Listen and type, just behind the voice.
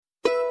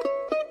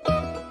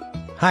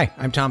Hi,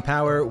 I'm Tom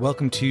Power.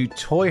 Welcome to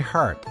Toy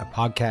Heart, a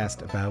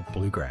podcast about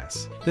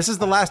bluegrass. This is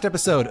the last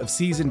episode of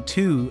Season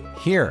 2.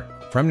 Here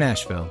from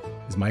Nashville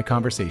is my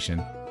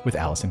conversation with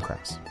Alison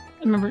Krauss.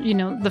 I remember,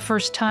 the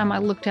first time I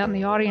looked out in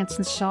the audience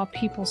and saw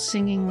people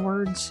singing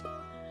words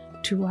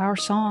to our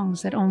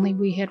songs that only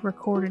we had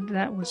recorded.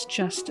 That was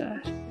just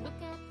a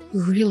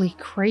really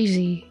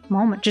crazy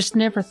moment. Just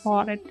never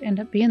thought it'd end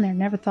up being there.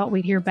 Never thought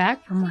we'd hear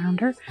back from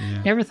Rounder.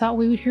 Yeah. Never thought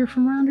we would hear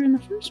from Rounder in the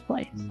first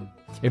place.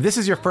 If this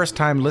is your first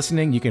time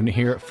listening, you can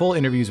hear full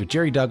interviews with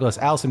Jerry Douglas,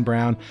 Alison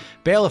Brown,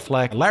 Bela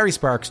Fleck, Larry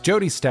Sparks,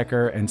 Jody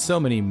Stecker, and so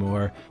many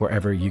more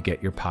wherever you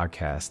get your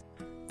podcast.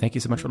 Thank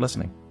you so much for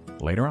listening.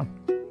 Later on.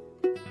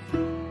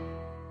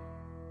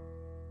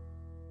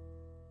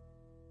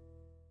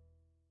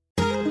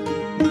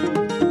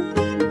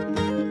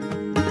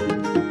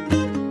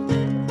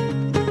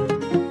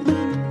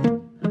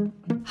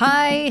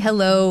 Hi,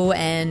 hello,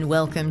 and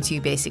welcome to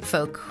Basic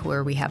Folk,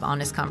 where we have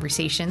honest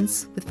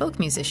conversations with folk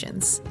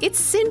musicians. It's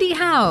Cindy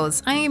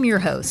Howes. I am your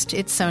host.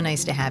 It's so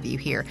nice to have you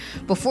here.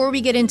 Before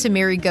we get into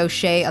Mary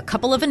Gauthier, a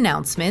couple of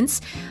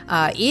announcements.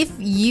 If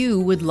you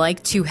would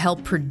like to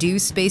help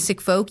produce Basic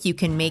Folk, you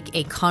can make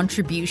a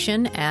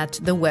contribution at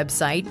the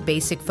website,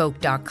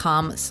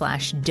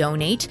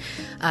 basicfolk.com/donate.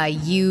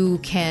 You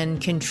can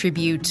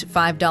contribute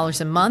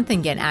 $5 a month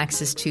and get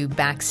access to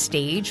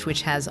Backstage,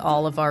 which has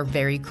all of our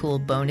very cool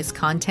bonus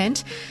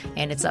content.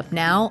 And it's up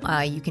now.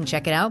 You can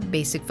check it out,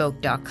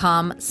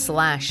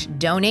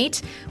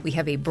 basicfolk.com/donate. We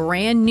have a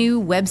brand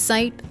new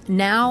website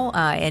now,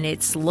 and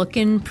it's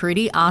looking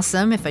pretty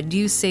awesome, if I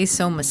do say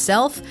so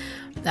myself.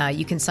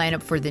 You can sign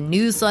up for the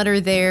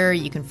newsletter there.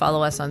 You can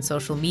follow us on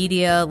social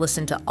media,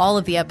 listen to all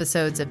of the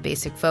episodes of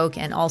Basic Folk,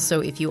 and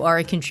also if you are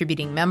a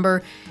contributing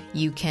member,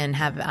 you can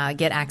have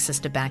get access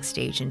to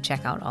Backstage and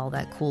check out all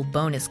that cool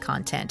bonus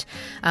content.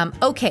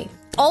 Okay.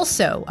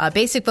 Also,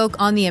 Basic Folk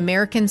on the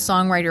American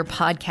Songwriter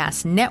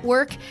Podcast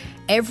Network.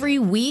 Every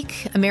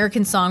week,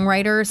 American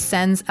Songwriter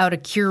sends out a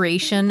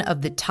curation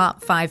of the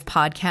top 5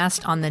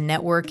 podcasts on the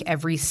network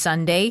every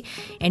Sunday.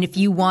 And if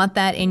you want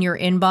that in your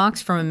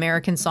inbox from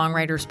American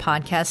Songwriters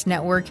Podcast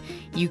Network,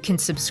 you can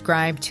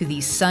subscribe to the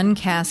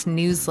Suncast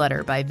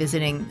newsletter by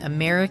visiting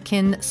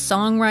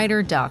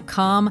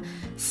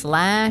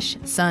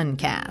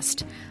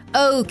americansongwriter.com/Suncast.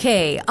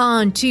 Okay,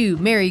 on to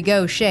Mary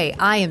Gauthier.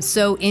 I am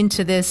so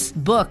into this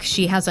book.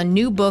 She has a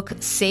new book,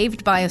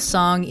 Saved by a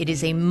Song. It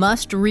is a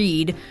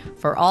must-read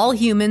for all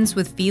humans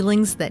with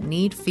feelings that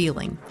need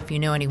feeling, if you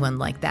know anyone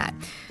like that.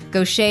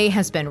 Gauthier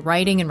has been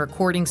writing and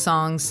recording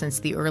songs since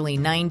the early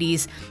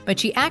 90s, but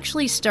she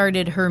actually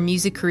started her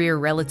music career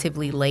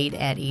relatively late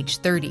at age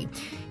 30.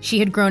 She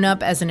had grown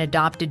up as an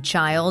adopted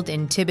child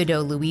in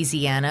Thibodaux,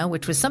 Louisiana,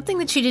 which was something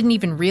that she didn't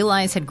even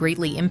realize had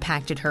greatly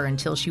impacted her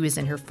until she was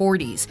in her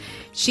 40s.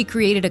 She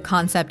created a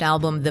concept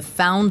album, The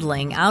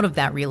Foundling, out of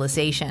that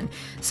realization.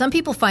 Some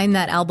people find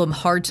that album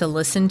hard to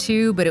listen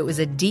to, but it was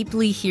a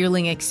deeply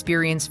healing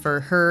experience for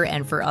her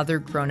and for other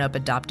grown-up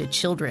adopted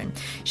children.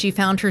 She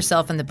found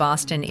herself in the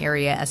Boston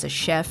area as a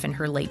chef in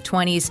her late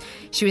 20s.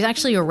 She was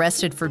actually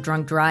arrested for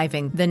drunk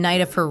driving the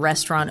night of her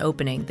restaurant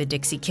opening, the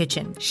Dixie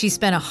Kitchen. She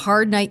spent a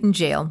hard night in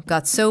jail,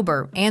 got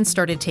sober, and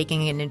started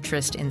taking an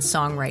interest in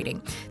songwriting.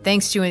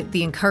 Thanks to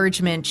the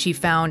encouragement she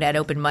found at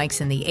open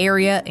mics in the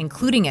area,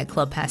 including at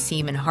Club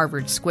Passim in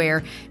Harvard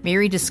Square,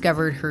 Mary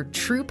discovered her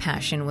true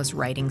passion was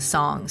writing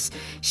songs.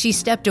 She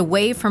stepped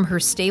away from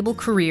her stable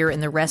career in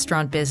the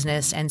restaurant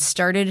business and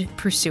started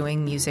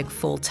pursuing music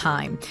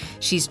full-time.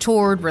 She's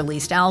toured,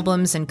 released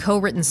albums, and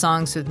co-written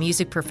songs with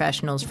music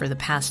professionals for the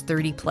past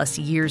 30-plus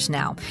years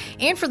now.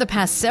 And for the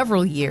past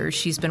several years,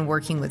 she's been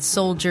working with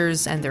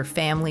soldiers and their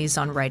families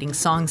on writing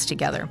songs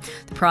together.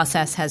 The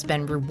process has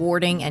been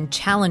rewarding and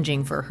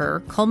challenging for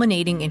her,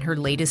 culminating in her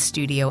latest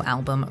studio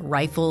album,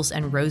 Rifles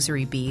and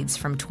Rosary Beads,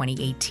 from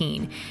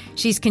 2018.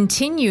 She's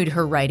continued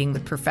her writing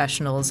with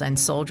professionals and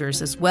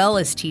soldiers, as well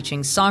as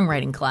teaching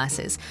songwriting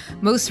classes.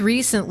 Most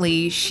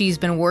recently, she's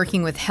been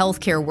working with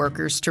healthcare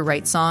workers to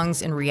write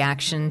songs in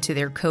reaction to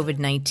their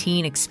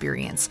COVID-19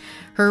 experience.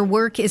 Her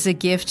work is a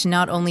gift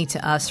not only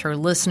to us, her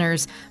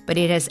listeners, but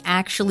it has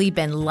actually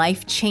been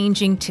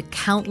life-changing to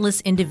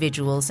countless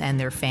individuals and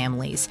their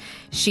families.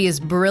 She is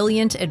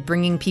brilliant at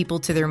bringing people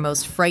to their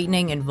most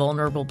frightening and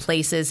vulnerable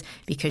places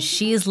because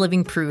she is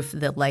living proof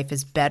that life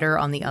is better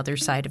on the other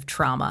side of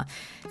trauma.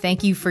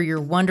 Thank you for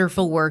your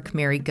wonderful work,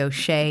 Mary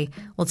Gauthier.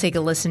 We'll take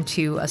a listen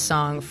to a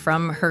song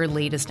from her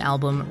latest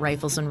album,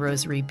 Rifles and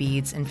Rosary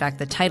Beads, in fact,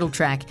 the title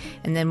track,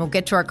 and then we'll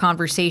get to our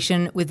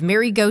conversation with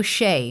Mary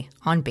Gauthier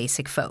on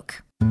Basic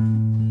Folk.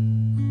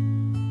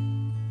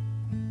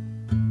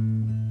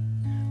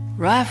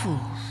 Rifles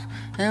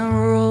and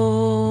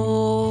rosary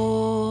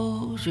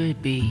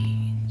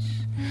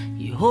beads,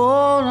 you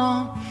hold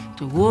on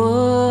to what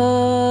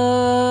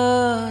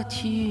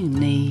you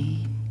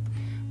need.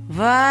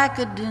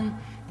 Vicodin,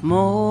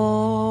 morphine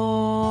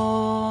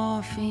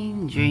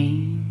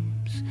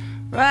dreams,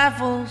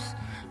 rifles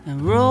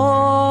and rosary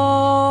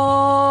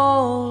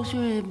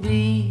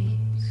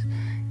beads,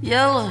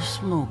 yellow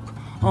smoke,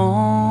 orange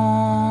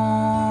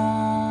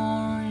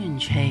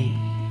haze,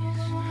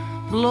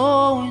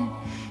 blowing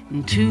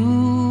into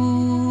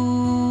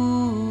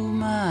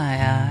my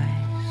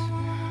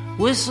eyes,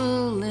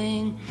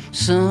 whistling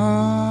sunset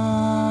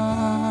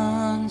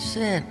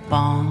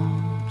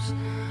bombs.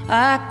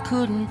 I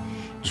couldn't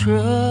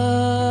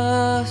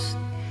trust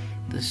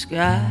the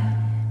sky,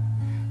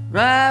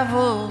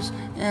 rifles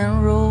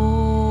and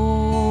rosary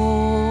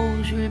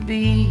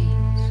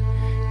beads.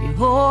 You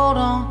hold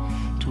on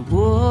to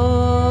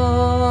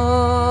what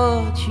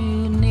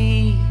you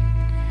need,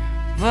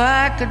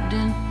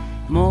 Vicodin,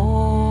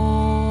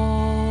 morphine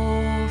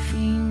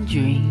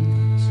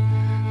dreams,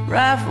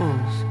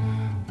 rifles,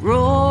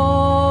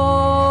 rosary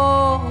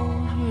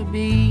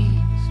beads.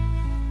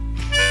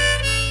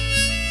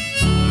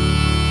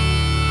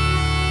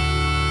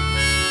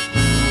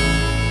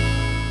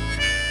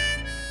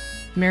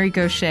 Mary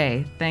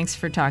Gauthier, thanks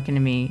for talking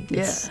to me.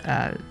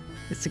 Yeah.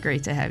 It's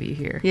great to have you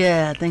here.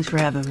 Yeah, thanks for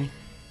having me.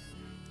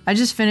 I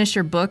just finished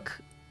your book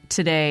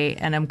today,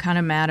 and I'm kind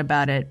of mad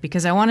about it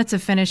because I wanted to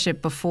finish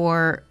it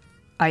before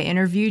I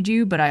interviewed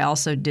you, but I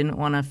also didn't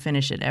want to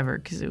finish it ever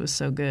because it was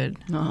so good.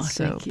 Oh,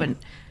 thank you. But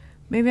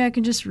maybe I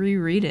can just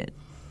reread it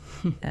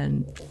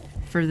and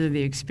further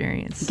the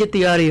experience. Get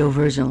the audio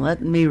version.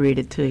 Let me read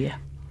it to you.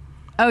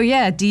 Oh,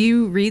 yeah. Do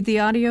you read the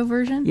audio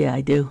version? Yeah,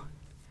 I do.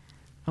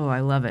 Oh, I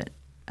love it.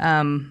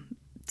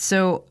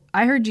 So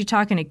I heard you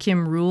talking to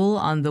Kim Rule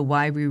on the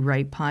Why We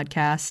Write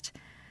podcast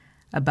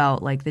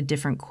about like the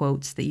different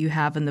quotes that you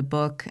have in the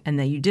book and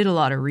that you did a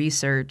lot of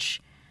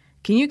research.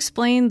 Can you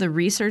explain the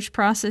research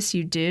process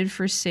you did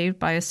for Saved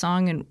by a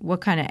Song and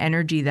what kind of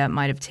energy that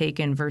might have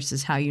taken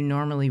versus how you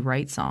normally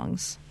write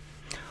songs?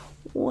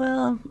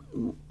 Well,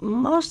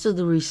 most of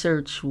the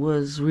research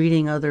was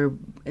reading other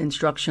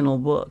instructional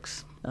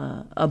books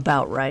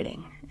about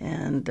writing.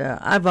 And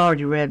I've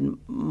already read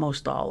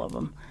most all of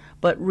them.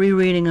 But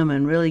rereading them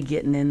and really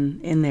getting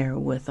in there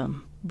with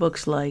them.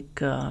 Books like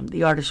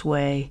The Artist's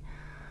Way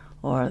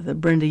or the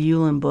Brenda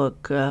Ueland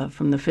book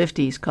from the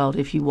 50s called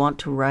If You Want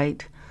to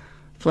Write.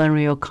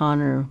 Flannery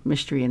O'Connor,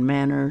 Mystery and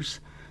Manners.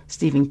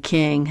 Stephen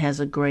King has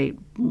a great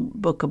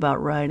book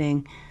about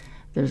writing.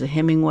 There's a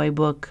Hemingway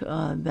book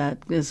that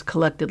is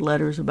collected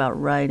letters about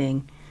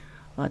writing.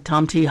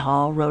 Tom T.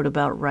 Hall wrote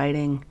about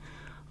writing.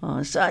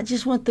 So I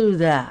just went through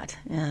that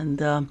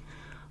and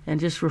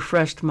just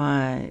refreshed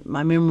my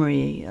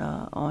memory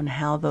on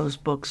how those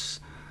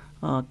books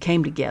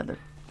came together.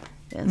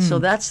 And so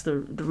that's the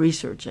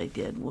research I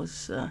did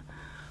was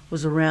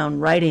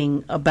around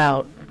writing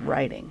about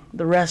writing.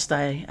 The rest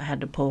I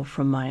had to pull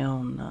from my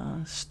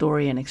own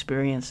story and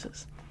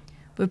experiences.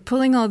 But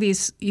pulling all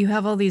these, you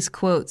have all these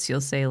quotes,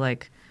 you'll say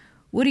like,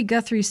 Woody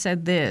Guthrie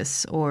said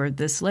this, or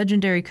this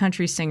legendary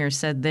country singer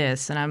said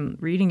this, and I'm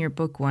reading your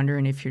book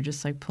wondering if you're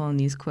just like pulling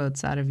these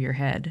quotes out of your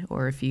head,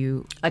 or if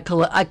you... I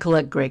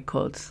collect great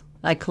quotes.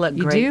 I collect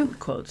great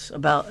quotes,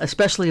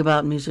 especially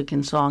about music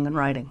and song and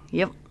writing.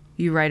 Yep.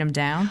 You write them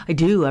down? I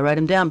do. I write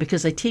them down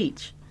because I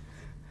teach.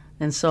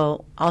 And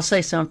so I'll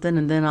say something,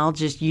 and then I'll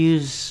just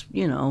use,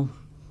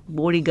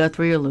 Woody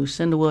Guthrie or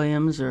Lucinda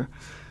Williams or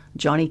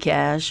Johnny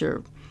Cash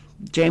or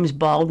James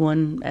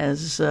Baldwin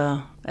as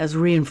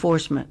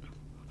reinforcement.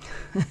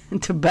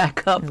 To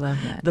back up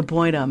the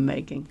point I'm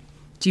making.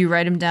 Do you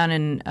write them down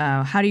in,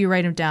 how do you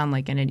write them down,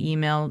 like in an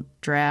email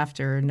draft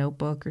or a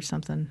notebook or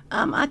something?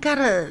 I got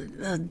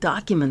a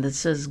document that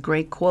says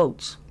great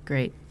quotes.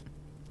 Great.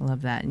 I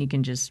love that. And you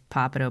can just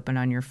pop it open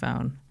on your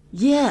phone.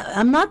 Yeah,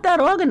 I'm not that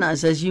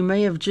organized, as you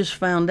may have just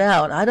found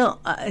out.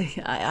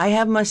 I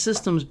have my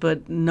systems,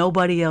 but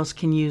nobody else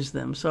can use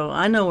them. So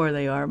I know where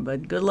they are,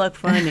 but good luck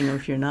finding them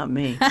if you're not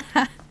me.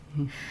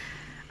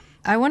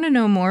 I want to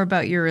know more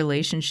about your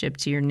relationship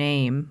to your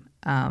name.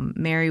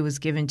 Mary was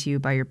given to you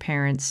by your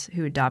parents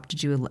who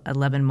adopted you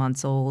 11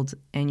 months old.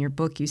 In your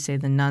book, you say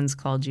the nuns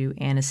called you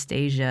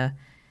Anastasia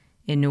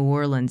in New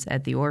Orleans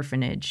at the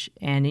orphanage.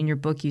 And in your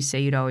book, you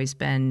say you'd always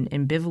been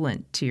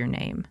ambivalent to your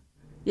name.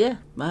 Yeah,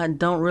 I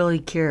don't really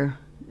care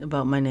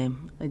about my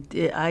name.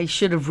 I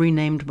should have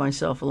renamed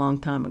myself a long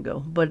time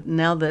ago. But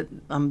now that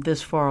I'm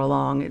this far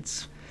along,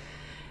 it's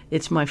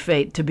my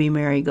fate to be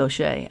Mary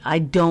Gauthier. I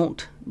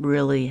don't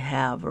really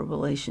have a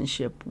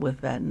relationship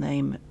with that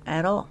name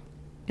at all.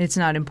 It's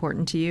not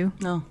important to you?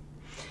 No.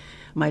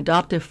 My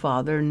adoptive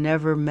father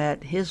never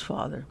met his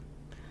father.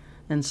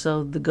 And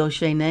so the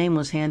Gauthier name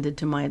was handed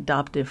to my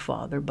adoptive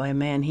father by a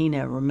man he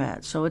never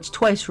met. So it's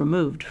twice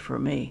removed for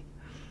me.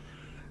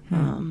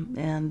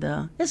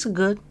 And it's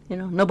good,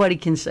 nobody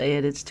can say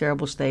it. It's a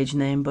terrible stage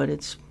name, but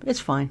it's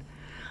fine.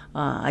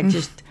 I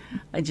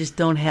just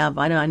don't have,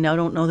 I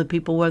don't know the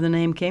people where the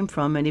name came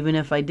from, and even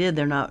if I did,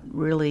 they're not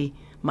really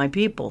my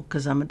people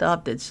because I'm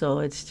adopted. So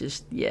it's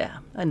just,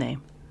 a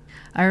name.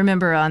 I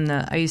remember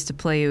I used to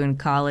play you in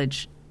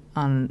college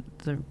on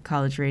the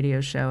college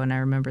radio show, and I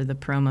remember the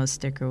promo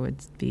sticker would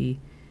be,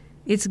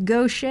 "It's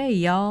Gauthier,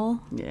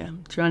 y'all." Yeah,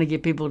 trying to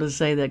get people to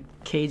say that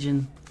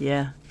Cajun,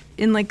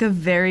 in like a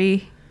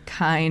very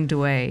kind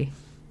way.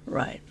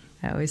 Right.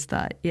 I always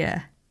thought,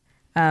 yeah.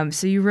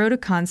 So you wrote a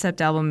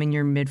concept album in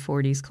your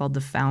mid-40s called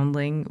The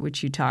Foundling,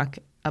 which you talk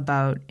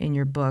about in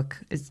your book.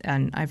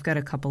 And I've got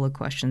a couple of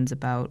questions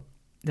about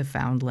The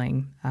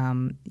Foundling.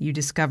 You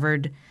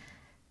discovered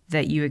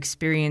that you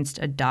experienced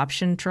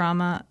adoption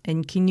trauma.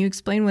 And can you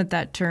explain what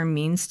that term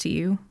means to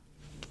you?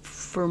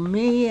 For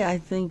me, I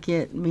think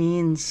it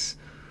means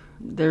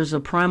there's a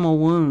primal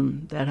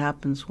wound that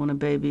happens when a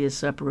baby is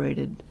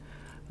separated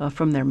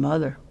from their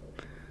mother.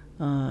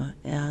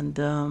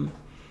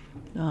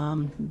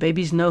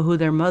 Babies know who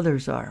their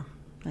mothers are.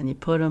 And you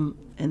put them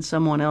in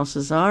someone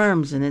else's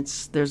arms, and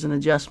there's an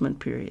adjustment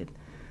period.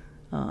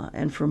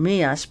 And for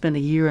me, I spent a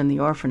year in the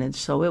orphanage,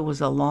 so it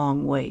was a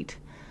long wait.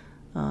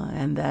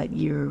 And that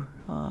year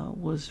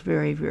was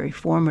very, very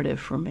formative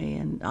for me,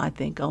 and I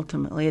think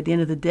ultimately, at the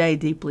end of the day,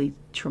 deeply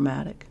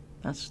traumatic.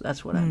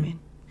 That's what I mean.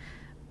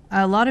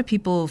 A lot of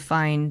people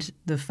find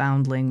The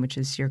Foundling, which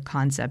is your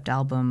concept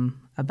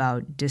album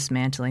about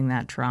dismantling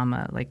that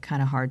trauma, like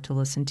kind of hard to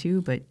listen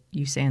to, but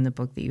you say in the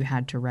book that you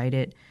had to write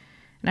it.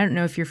 And I don't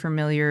know if you're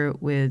familiar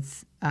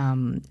with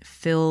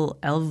Phil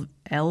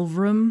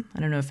Elverum. I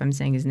don't know if I'm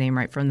saying his name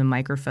right, from The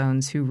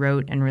Microphones, who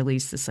wrote and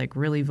released this like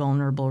really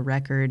vulnerable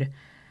record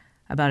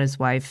about his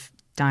wife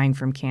dying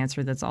from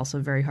cancer that's also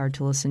very hard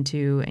to listen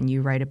to. And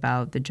you write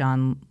about the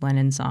John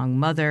Lennon song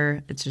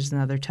Mother. It's just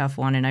another tough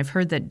one. And I've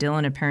heard that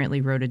Dylan apparently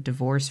wrote a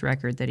divorce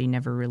record that he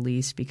never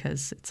released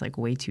because it's like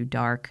way too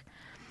dark.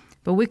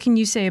 But what can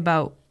you say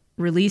about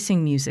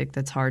releasing music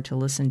that's hard to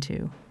listen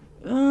to?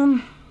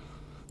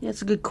 Yeah,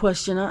 it's a good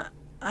question.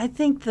 I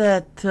think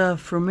that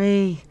for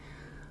me,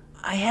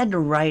 I had to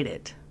write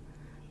it.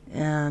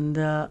 And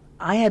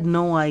I had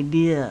no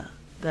idea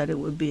that it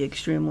would be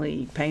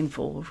extremely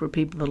painful for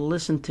people to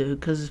listen to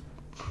because,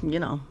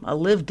 I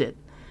lived it.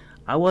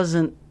 I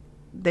wasn't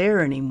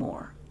there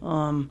anymore.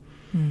 And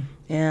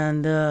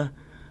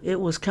it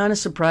was kind of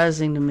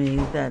surprising to me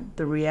that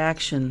the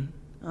reaction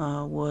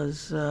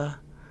was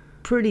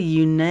pretty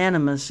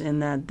unanimous in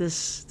that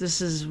this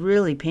is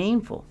really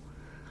painful.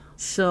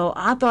 So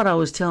I thought I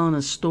was telling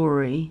a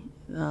story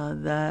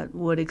that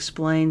would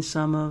explain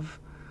some of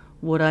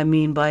what I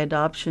mean by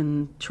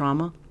adoption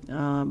trauma,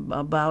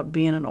 about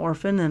being an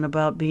orphan and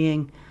about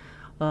being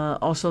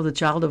also the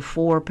child of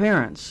 4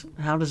 parents.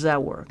 How does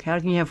that work? How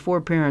can you have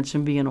 4 parents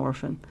and be an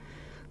orphan?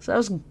 So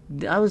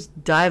I was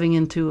diving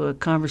into a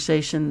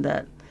conversation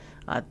that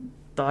I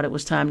thought it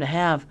was time to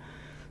have.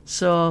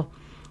 So,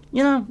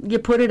 you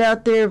put it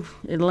out there,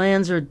 it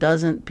lands or it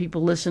doesn't.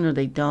 People listen or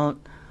they don't.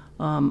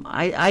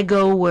 I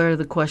go where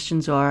the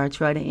questions are. I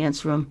try to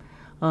answer them,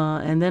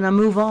 and then I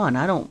move on.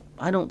 I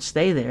don't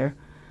stay there.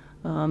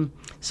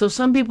 So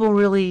some people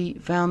really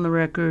found the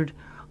record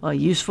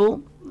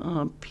useful.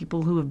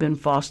 People who have been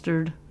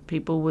fostered,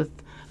 people with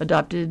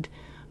adopted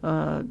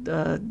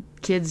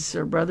kids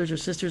or brothers or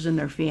sisters in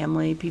their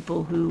family,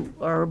 people who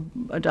are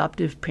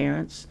adoptive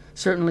parents,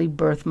 certainly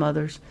birth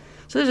mothers.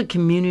 So there's a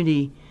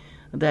community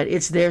that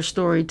it's their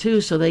story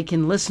too, so they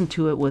can listen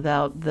to it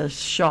without the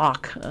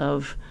shock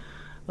of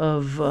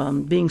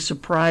being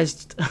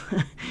surprised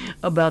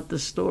about the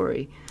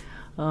story.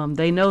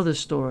 They know the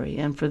story,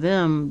 and for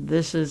them,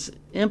 this is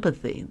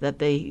empathy, that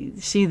they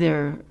see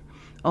their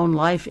own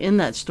life in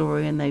that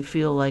story and they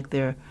feel like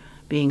they're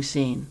being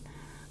seen.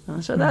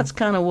 So that's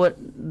kind of what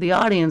the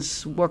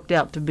audience worked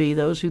out to be,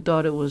 those who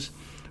thought it was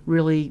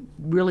really,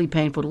 really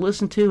painful to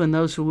listen to, and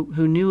those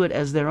who knew it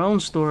as their own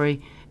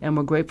story and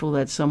were grateful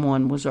that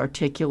someone was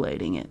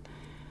articulating it.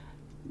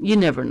 You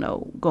never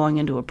know going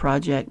into a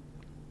project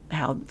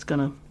how it's going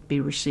to be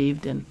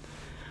received, and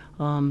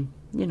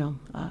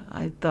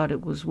I thought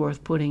it was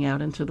worth putting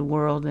out into the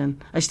world,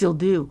 and I still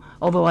do,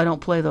 although I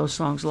don't play those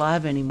songs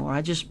live anymore.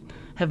 I just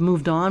have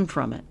moved on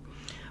from it.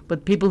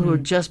 But people who are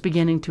just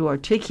beginning to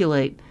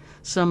articulate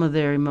some of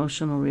their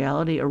emotional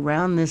reality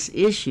around this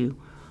issue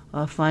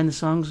find the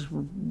songs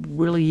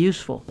really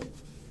useful.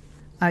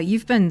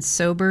 You've been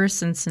sober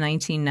since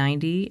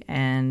 1990,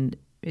 and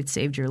it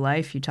saved your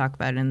life. You talk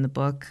about it in the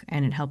book,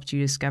 and it helped you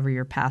discover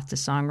your path to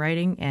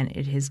songwriting, and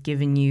it has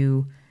given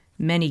you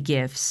many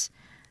gifts.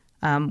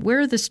 Where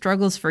are the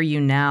struggles for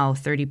you now,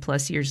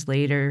 30-plus years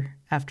later,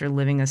 after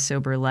living a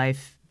sober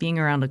life, being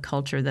around a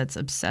culture that's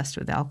obsessed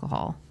with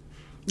alcohol?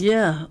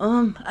 Yeah,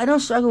 I don't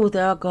struggle with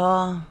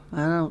alcohol.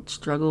 I don't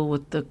struggle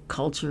with the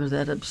culture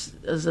that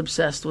is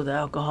obsessed with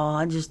alcohol.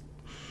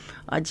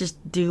 I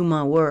just do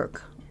my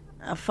work.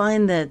 I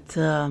find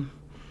that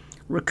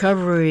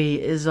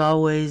recovery is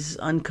always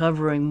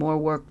uncovering more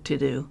work to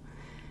do,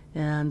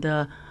 and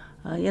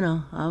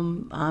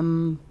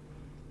I'm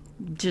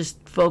just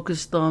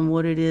focused on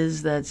what it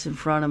is that's in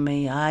front of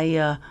me.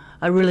 I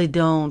really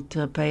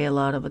don't pay a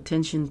lot of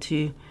attention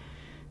to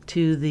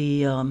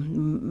the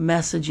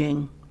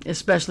messaging,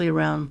 especially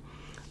around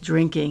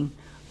drinking,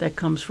 that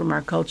comes from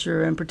our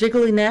culture, and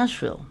particularly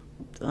Nashville.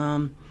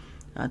 I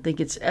think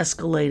it's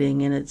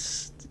escalating in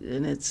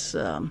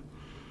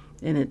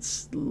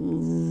its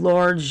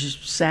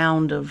large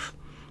sound of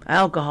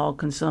alcohol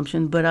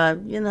consumption, but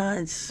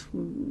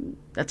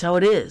that's how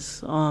it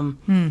is.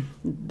 I'm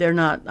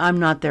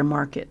not their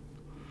market,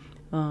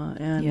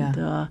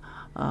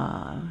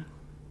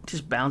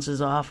 just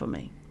bounces off of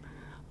me.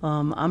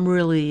 I'm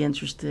really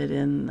interested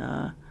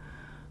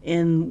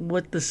in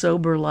what the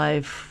sober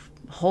life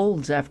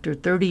holds after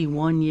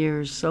 31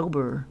 years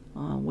sober,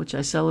 which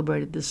I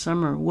celebrated this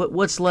summer.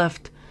 What's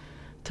left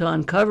to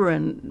uncover,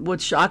 and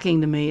what's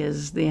shocking to me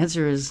is the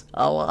answer is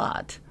a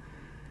lot.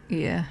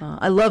 Yeah.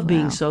 I love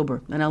being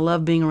sober, and I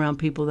love being around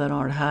people that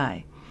aren't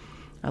high.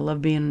 I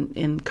love being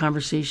in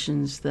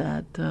conversations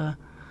that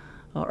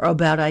are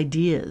about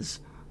ideas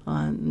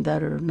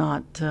that are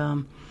not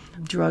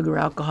drug or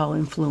alcohol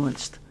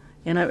influenced.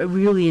 And I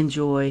really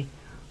enjoy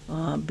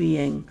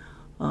being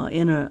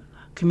in a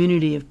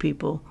community of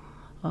people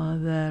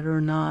that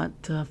are not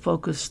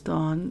focused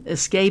on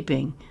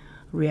escaping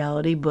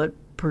reality, but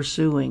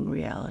pursuing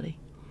reality.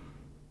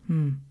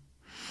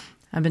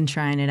 I've been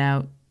trying it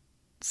out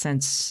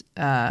since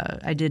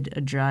I did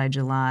a dry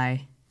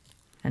July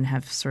and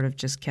have sort of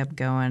just kept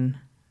going.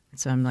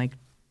 So I'm like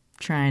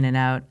trying it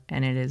out,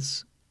 and it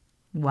is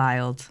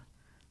wild.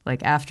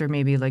 Like after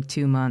maybe like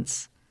 2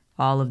 months,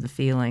 all of the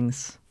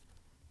feelings,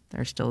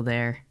 they're still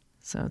there.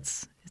 So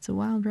it's a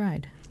wild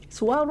ride. It's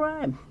a wild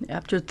ride.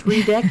 After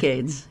 3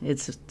 decades,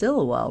 it's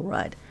still a wild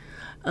ride.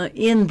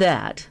 In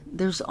that,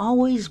 there's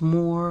always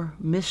more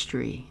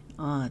mystery.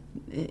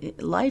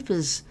 Life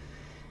is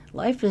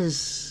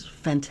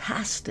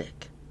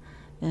fantastic,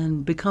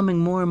 and becoming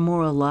more and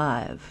more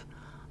alive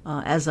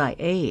as I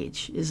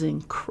age is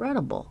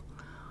incredible.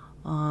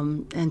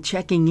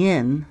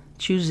 And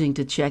choosing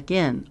to check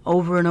in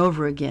over and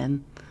over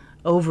again,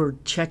 over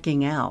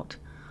checking out.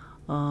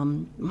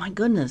 My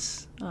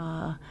goodness,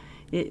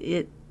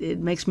 it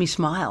makes me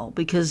smile,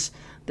 because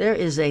there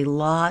is a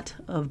lot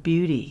of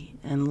beauty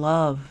and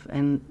love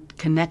and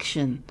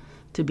connection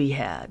to be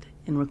had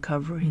in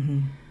recovery. Mm-hmm.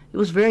 It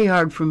was very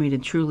hard for me to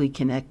truly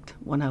connect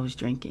when I was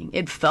drinking.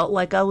 It felt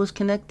like I was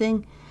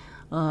connecting,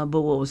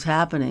 but what was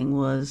happening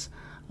was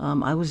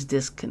I was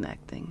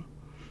disconnecting.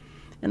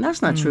 And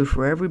that's not true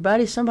for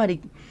everybody. Some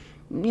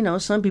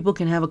people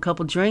can have a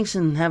couple drinks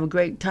and have a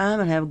great time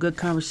and have a good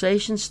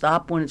conversation,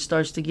 stop when it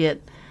starts to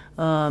get,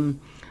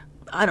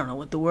 I don't know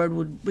what the word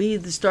would be,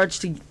 that starts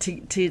to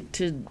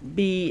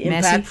be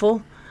impactful.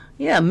 Messy?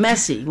 Yeah,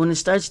 messy, when it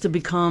starts to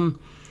become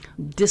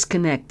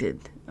disconnected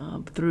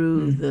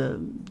through the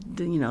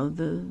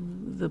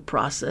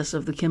process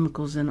of the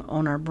chemicals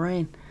on our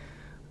brain.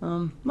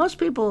 Most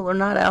people are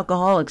not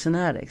alcoholics and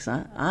addicts.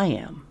 I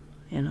am.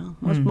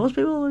 Most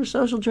people are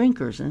social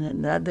drinkers,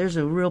 and that there's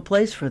a real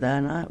place for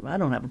that, and I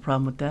don't have a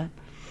problem with that.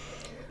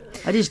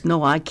 I just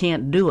know I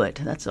can't do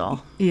it, that's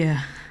all.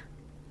 Yeah.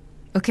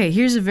 Okay,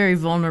 here's a very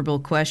vulnerable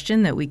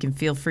question that we can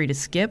feel free to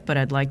skip, but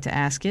I'd like to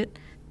ask it.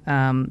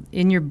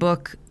 In your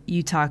book,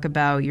 you talk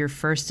about your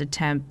first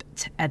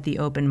attempt at the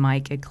open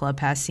mic at Club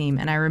Passim,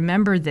 and I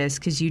remember this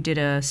because you did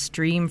a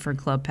stream for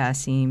Club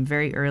Passim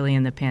very early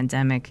in the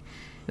pandemic.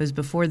 It was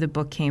before the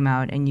book came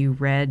out, and you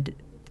read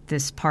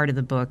this part of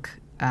the book,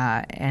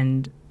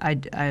 and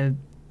I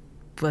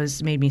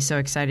made me so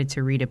excited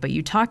to read it. But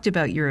you talked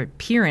about your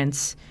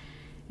appearance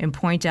and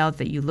point out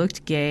that you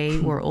looked gay,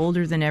 were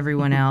older than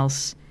everyone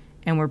else,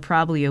 and were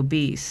probably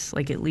obese,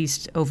 like at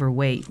least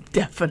overweight.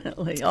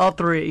 Definitely, all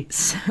three.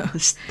 So,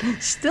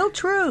 still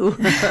true.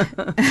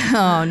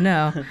 Oh,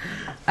 no.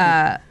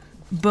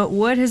 But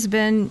what has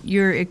been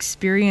your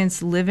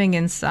experience living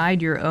inside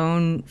your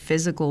own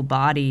physical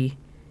body,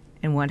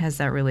 and what has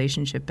that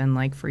relationship been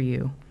like for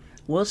you?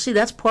 Well, see,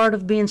 that's part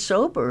of being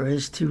sober,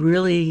 is to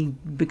really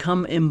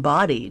become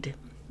embodied,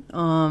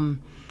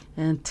 and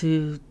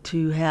to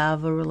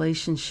have a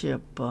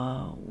relationship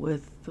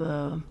with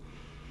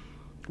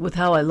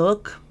how I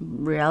look,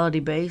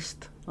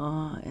 reality-based,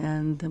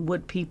 and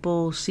what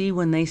people see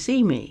when they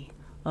see me.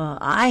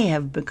 I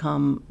have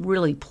become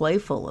really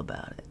playful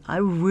about it. I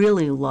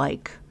really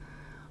like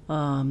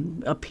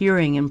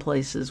appearing in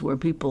places where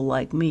people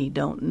like me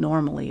don't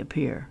normally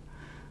appear,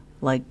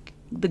 like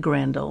the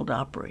Grand Ole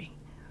Opry,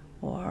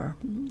 or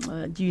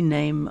you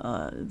name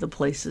the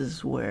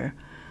places where,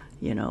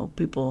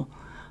 people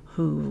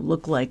who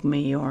look like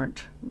me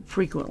aren't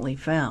frequently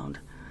found.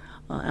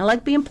 I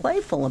like being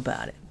playful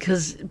about it,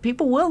 because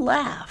people will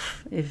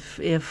laugh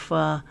if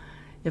I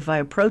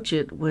approach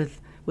it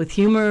with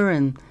humor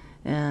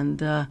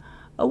and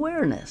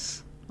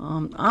awareness.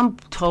 I'm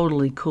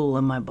totally cool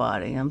in my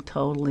body. I'm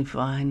totally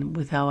fine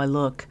with how I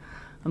look.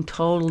 I'm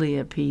totally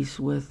at peace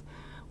with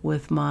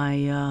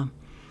my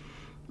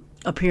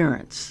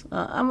appearance.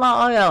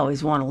 I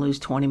always want to lose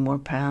 20 more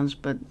pounds,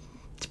 but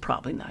it's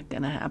probably not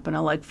going to happen. I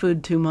like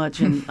food too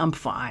much, and I'm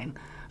fine.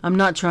 I'm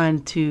not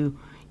trying to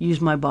use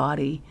my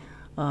body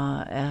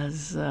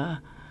as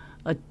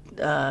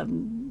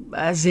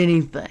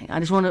anything. I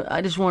just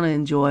want to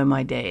enjoy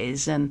my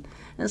days, and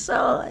so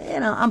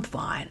I'm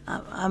fine.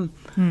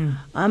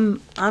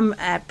 I'm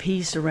at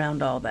peace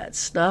around all that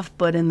stuff.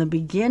 But in the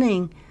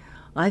beginning,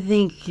 I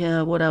think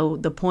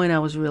the point I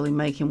was really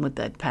making with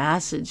that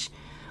passage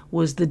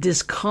was the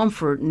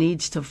discomfort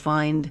needs to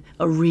find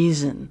a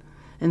reason,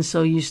 and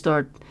so you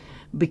start,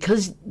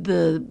 because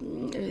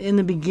in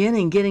the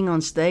beginning getting on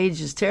stage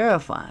is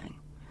terrifying,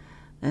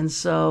 and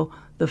so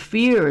the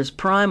fear is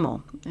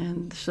primal,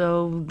 and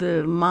so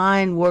the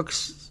mind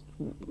works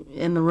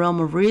in the realm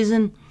of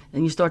reason,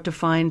 and you start to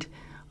find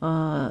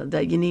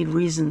that you need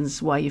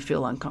reasons why you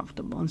feel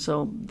uncomfortable. And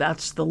so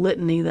that's the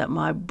litany that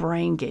my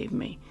brain gave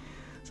me.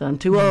 So I'm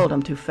too old,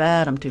 I'm too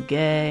fat, I'm too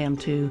gay, I'm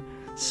too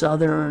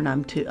Southern,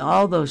 I'm too,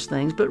 all those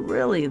things. But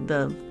really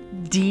the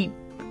deep,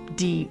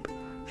 deep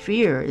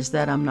fear is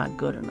that I'm not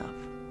good enough.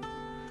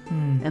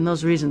 And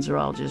those reasons are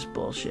all just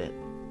bullshit.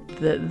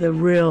 The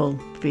real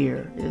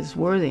fear is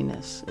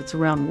worthiness. It's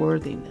around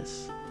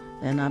worthiness.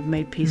 And I've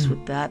made peace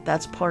with that.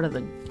 That's part of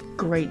the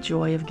great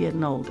joy of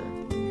getting older.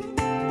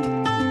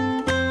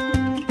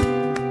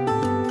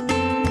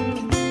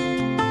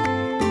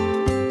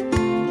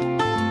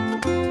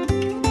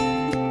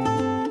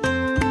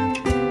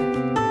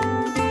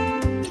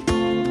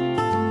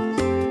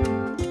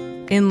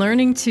 In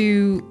learning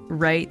to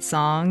write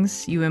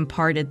songs, you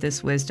imparted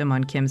this wisdom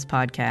on Kim's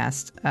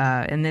podcast.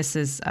 And this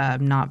is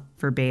not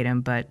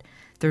verbatim, but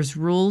there's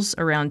rules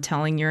around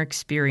telling your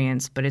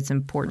experience, but it's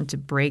important to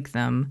break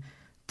them.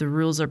 The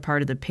rules are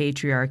part of the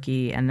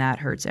patriarchy, and that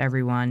hurts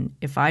everyone.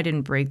 If I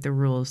didn't break the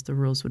rules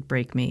would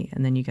break me.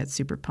 And then you got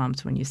super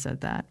pumped when you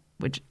said that,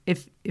 which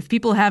if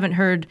people haven't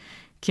heard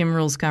Kim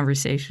Rule's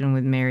conversation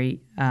with Mary,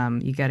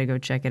 you got to go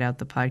check it out.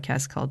 The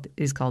podcast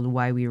is called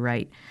Why We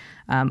Write.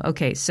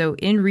 Okay, so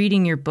in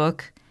reading your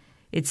book,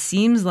 it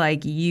seems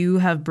like you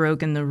have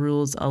broken the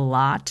rules a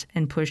lot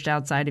and pushed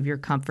outside of your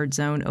comfort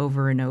zone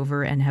over and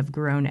over and have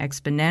grown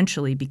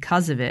exponentially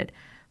because of it.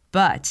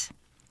 But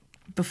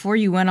before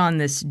you went on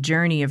this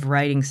journey of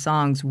writing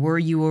songs, were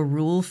you a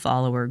rule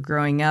follower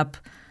growing up?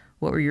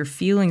 What were your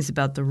feelings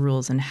about the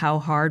rules, and how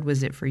hard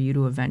was it for you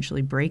to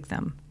eventually break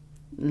them?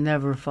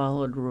 Never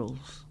followed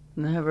rules.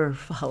 Never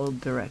followed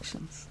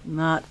directions.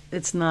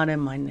 It's not in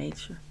my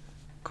nature.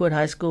 Quit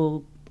high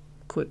school,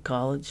 quit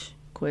college,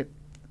 quit.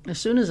 As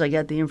soon as I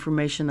got the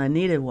information I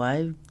needed,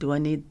 why do I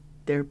need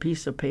their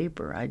piece of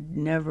paper? I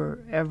never,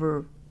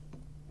 ever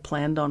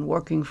planned on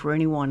working for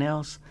anyone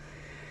else.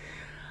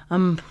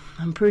 I'm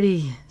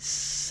pretty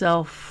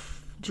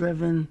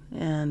self-driven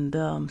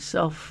and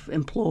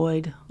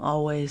self-employed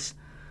always.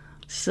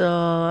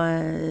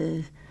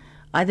 So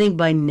I think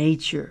by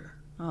nature,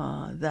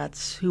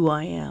 that's who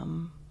I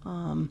am.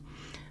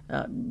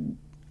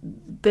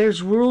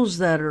 There's rules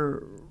that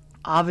are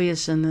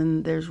obvious, and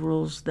then there's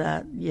rules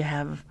that you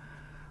have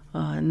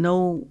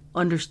no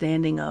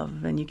understanding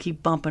of, and you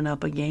keep bumping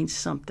up against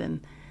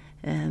something,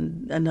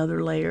 and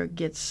another layer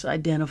gets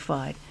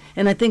identified.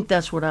 And I think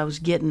that's what I was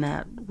getting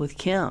at with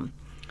Kim,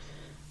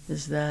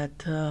 is that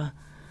the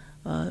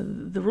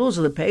rules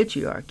of the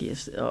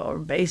patriarchy are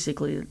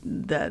basically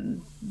that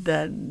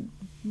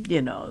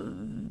you know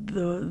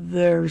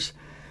there's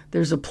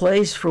a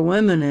place for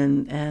women,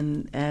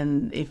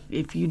 and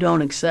if you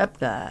don't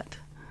accept that,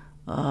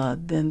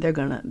 then they're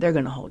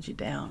gonna hold you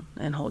down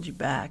and hold you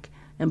back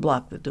and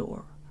block the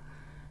door.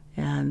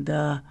 And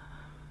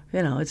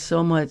it's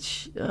so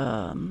much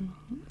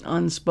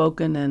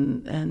unspoken,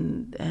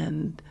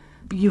 and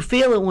you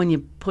feel it when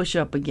you push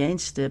up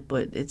against it,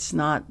 but it's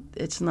not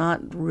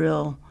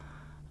real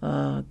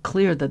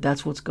clear that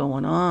that's what's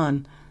going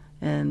on.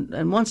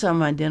 And once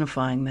I'm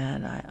identifying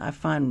that, I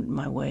find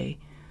my way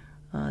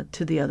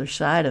to the other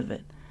side of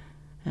it.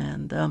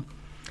 And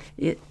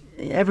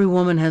every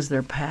woman has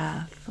their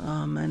path,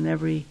 and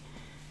every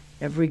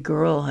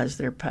girl has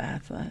their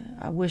path.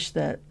 I wish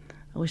that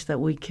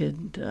we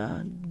could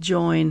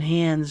join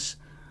hands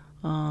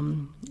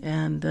and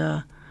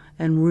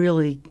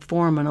really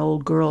form an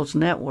old girls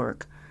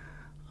network.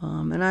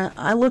 And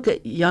I look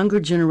at younger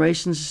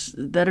generations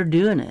that are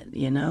doing it.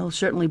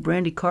 Certainly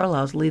Brandi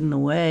Carlile's leading the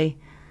way.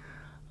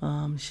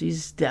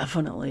 She's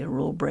definitely a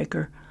rule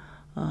breaker,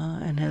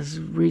 and has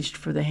reached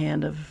for the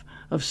hand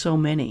of so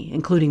many,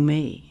 including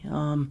me.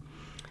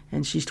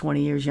 And she's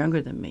 20 years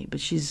younger than me, but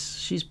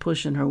she's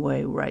pushing her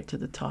way right to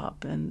the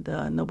top, and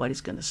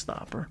nobody's going to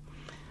stop her.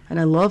 And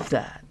I love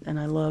that, and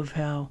I love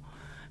how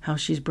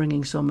she's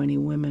bringing so many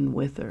women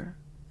with her.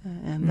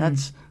 And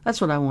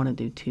that's what I want to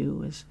do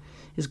too,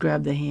 is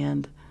grab the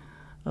hand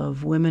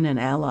of women and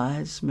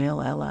allies,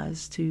 male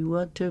allies,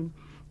 to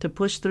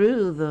push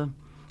through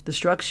the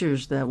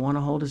structures that want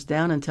to hold us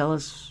down and tell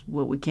us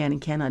what we can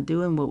and cannot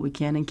do, and what we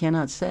can and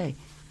cannot say,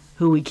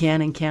 who we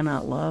can and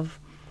cannot love.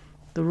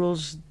 The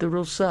rules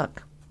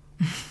suck.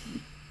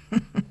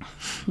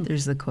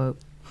 There's the quote,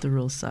 the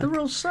rules suck. The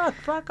rules suck,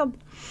 fuck them.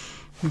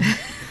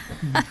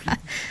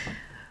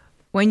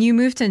 When you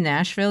moved to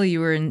Nashville, you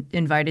were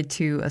invited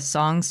to a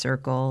song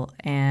circle,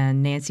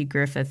 and Nancy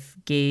Griffith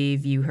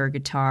gave you her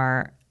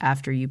guitar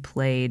after you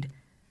played,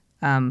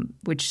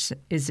 which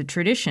is a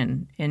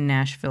tradition in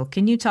Nashville.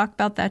 Can you talk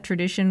about that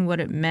tradition, what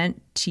it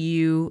meant to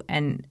you,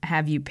 and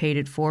have you paid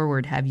it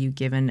forward? Have you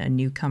given a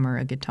newcomer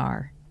a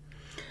guitar?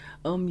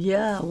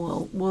 Yeah.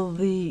 Well,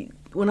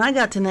 when I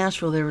got to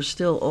Nashville, there was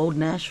still old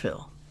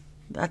Nashville.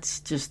 That's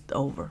just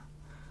over.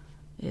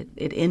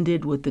 It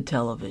ended with the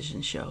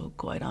television show,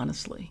 quite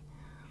honestly.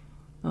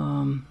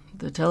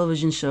 The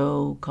television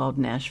show called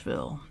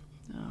Nashville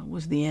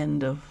was the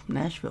end of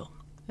Nashville.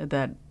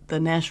 The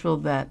Nashville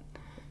that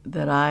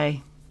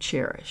I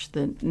cherish,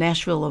 the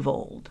Nashville of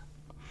old.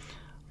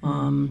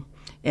 And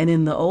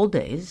in the old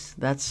days,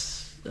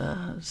 that's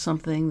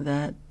something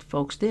that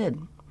folks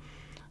did.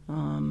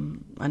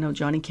 I know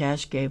Johnny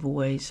Cash gave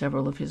away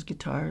several of his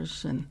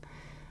guitars, and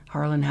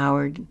Harlan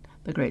Howard,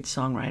 the great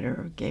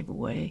songwriter, gave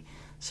away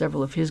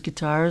several of his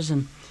guitars.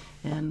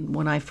 And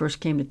when I first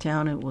came to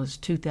town, it was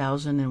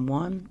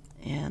 2001,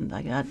 and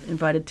I got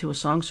invited to a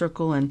song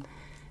circle, and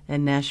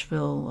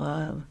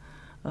Nashville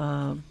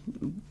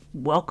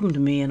welcomed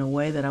me in a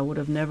way that I would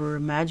have never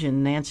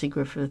imagined. Nancy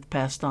Griffith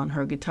passed on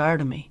her guitar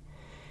to me,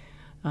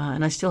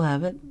 and I still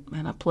have it,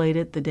 and I played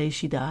it the day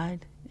she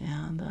died,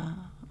 and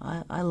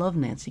I love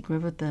Nancy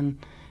Griffith and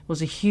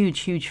was a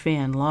huge, huge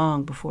fan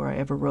long before I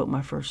ever wrote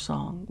my first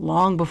song,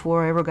 long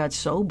before I ever got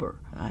sober.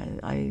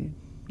 I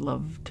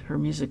loved her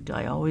music.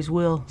 I always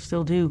will,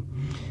 still do.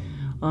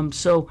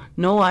 So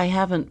no, I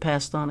haven't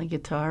passed on a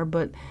guitar,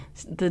 but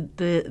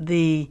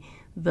the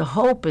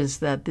hope is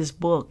that this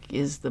book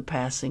is the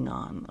passing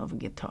on of a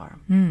guitar.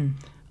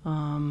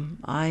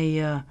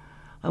 I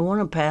want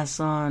to pass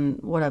on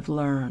what I've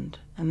learned,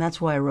 and that's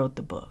why I wrote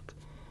the book.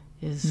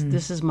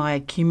 This is my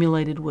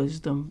accumulated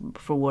wisdom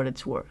for what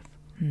it's worth.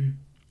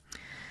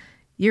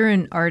 You're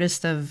an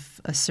artist of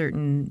a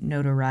certain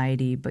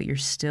notoriety, but you're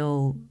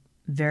still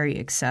very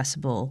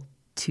accessible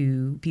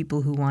to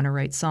people who want to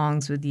write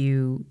songs with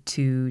you,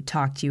 to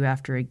talk to you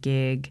after a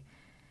gig.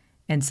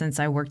 And since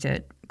I worked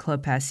at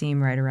Club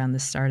Passim right around the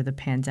start of the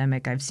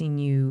pandemic, I've seen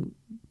you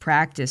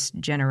practice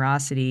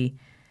generosity,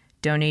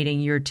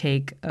 donating your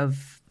take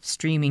of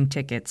streaming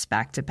tickets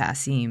back to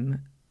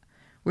Passim.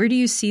 Where do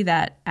you see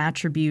that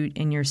attribute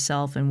in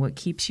yourself, and what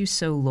keeps you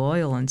so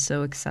loyal and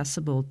so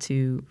accessible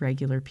to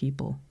regular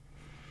people?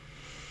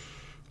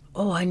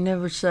 Oh, I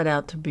never set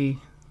out to be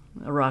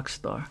a rock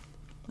star.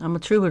 I'm a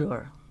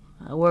troubadour.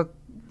 I work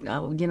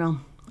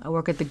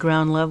at the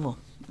ground level.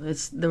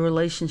 It's the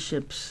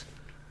relationships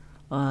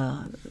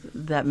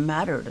that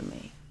matter to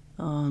me.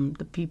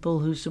 The people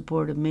who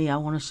supported me, I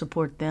want to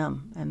support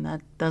them, and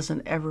that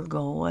doesn't ever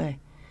go away.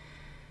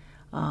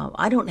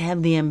 I don't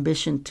have the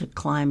ambition to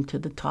climb to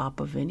the top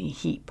of any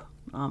heap.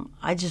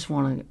 I just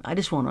want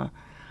to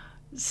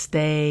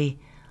stay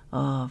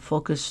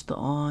focused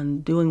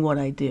on doing what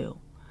I do,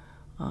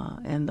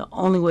 and the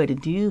only way to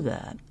do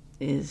that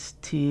is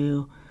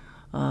to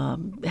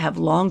have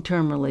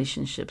long-term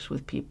relationships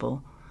with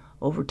people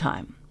over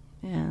time.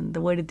 And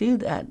the way to do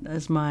that,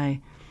 as my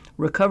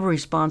recovery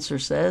sponsor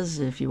says,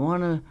 if you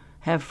want to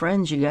have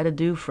friends, you got to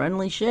do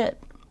friendly shit.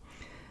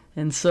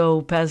 And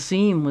so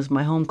Passim was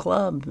my home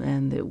club,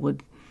 and it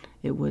would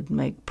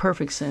make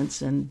perfect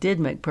sense, and did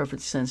make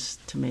perfect sense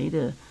to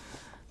me,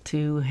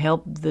 to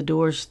help the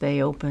doors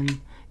stay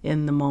open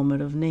in the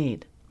moment of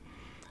need.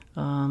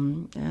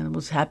 And I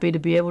was happy to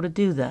be able to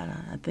do that.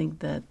 I think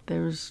that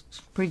there's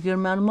a pretty good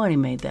amount of money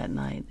made that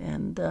night,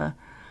 and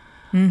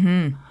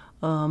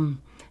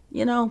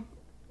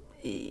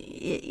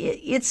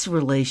it's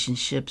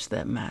relationships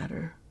that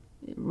matter,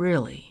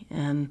 really.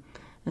 And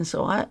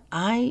so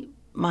I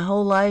my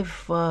whole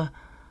life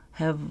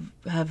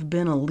have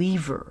been a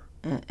lever,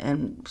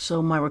 and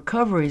so my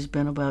recovery has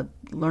been about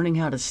learning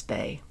how to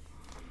stay,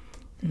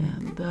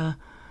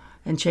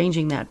 and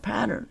changing that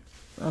pattern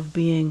of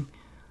being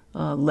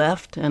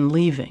left and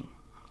leaving.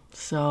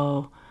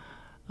 So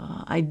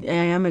I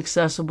am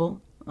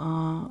accessible.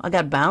 I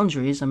got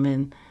boundaries. I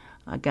mean,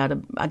 I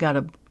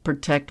gotta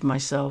protect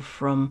myself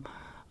from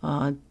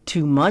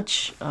too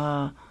much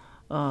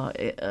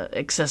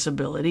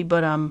accessibility,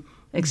 but I'm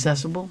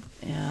accessible,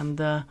 and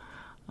I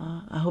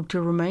hope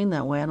to remain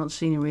that way. I don't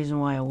see any reason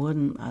why I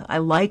wouldn't. I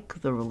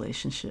like the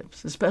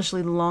relationships,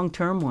 especially the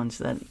long-term ones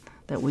that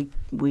we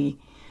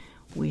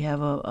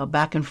have a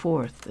back and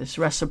forth. This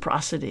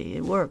reciprocity,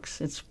 it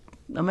works. It's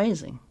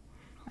amazing.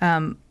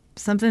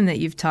 Something that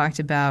you've talked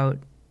about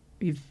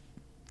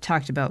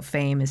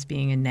fame as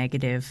being a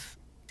negative,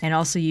 and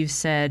also you've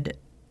said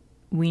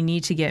we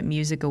need to get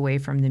music away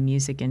from the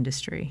music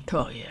industry.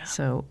 Oh, yeah.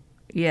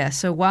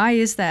 So why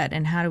is that,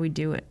 and how do we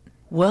do it?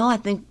 Well, I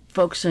think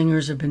folk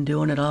singers have been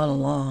doing it all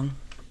along.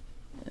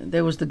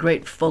 There was the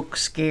great folk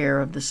scare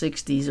of the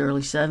 60s,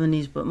 early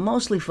 70s, but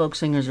mostly folk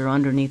singers are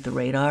underneath the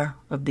radar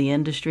of the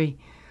industry.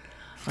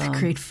 The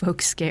great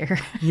folk scare.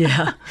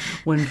 Yeah,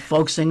 when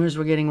folk singers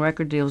were getting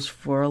record deals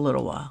for a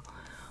little while,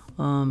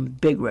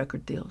 big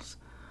record deals.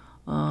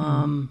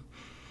 I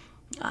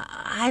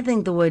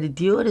think the way to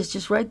do it is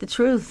just write the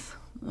truth,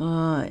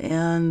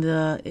 and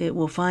it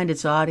will find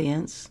its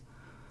audience.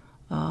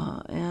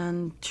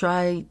 And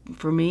try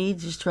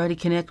to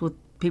connect with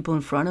people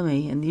in front of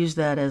me and use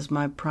that as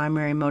my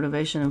primary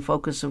motivation and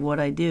focus of what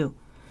I do.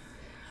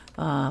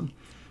 The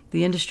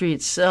industry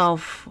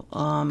itself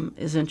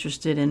is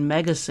interested in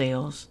mega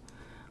sales,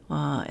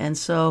 and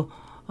so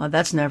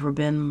that's never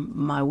been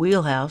my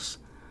wheelhouse.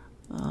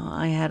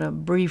 I had a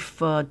brief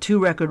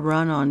 2-record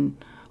run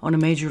on a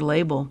major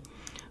label,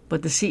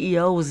 but the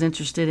CEO was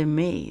interested in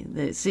me.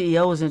 The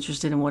CEO was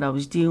interested in what I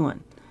was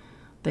doing.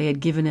 They had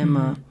given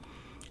him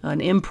an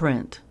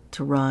imprint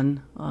to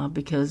run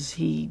because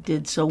he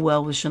did so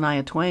well with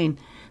Shania Twain.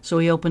 So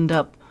he opened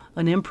up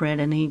an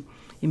imprint, and he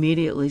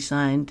immediately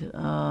signed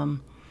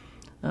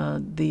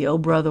the "Oh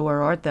Brother,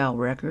 Where Art Thou"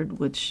 record,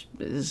 which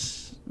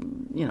is,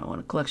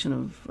 a collection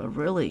of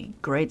really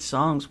great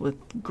songs with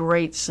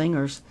great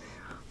singers,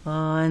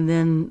 and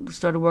then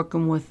started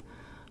working with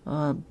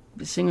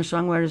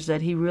singer-songwriters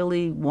that he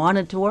really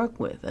wanted to work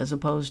with, as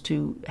opposed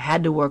to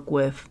had to work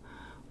with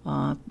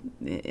on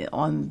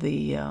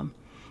the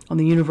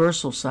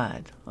Universal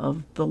side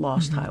of the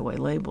Lost Highway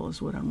label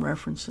is what I'm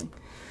referencing.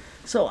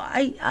 So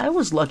I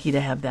was lucky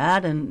to have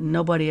that, and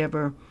nobody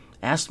ever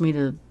asked me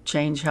to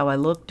change how I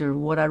looked or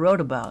what I wrote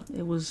about.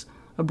 It was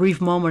a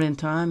brief moment in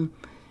time,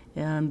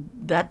 and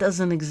that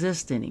doesn't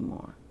exist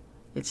anymore.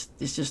 It's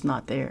just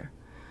not there.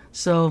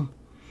 So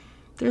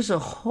there's a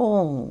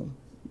whole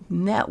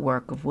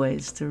network of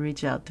ways to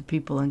reach out to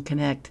people and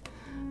connect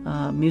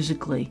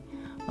musically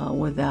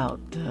without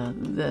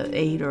the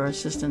aid or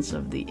assistance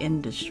of the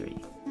industry.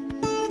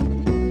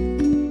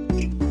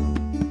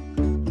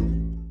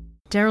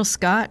 Darrell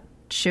Scott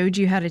showed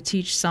you how to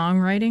teach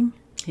songwriting?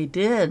 He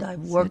did. I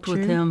worked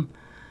with him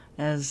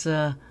as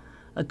a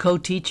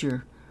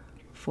co-teacher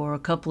for a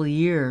couple of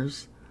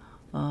years,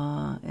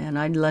 and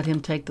I'd let him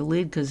take the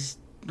lead because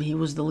he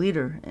was the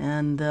leader,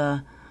 and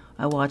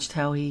I watched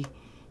how he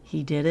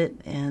did it,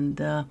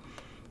 and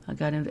I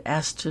got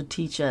asked to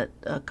teach at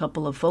a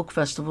couple of folk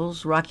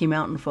festivals, Rocky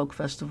Mountain Folk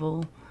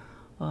Festival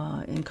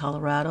in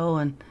Colorado,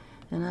 and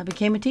I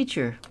became a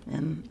teacher,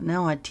 and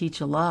now I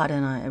teach a lot,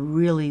 and I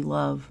really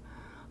love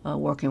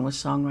working with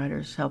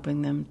songwriters,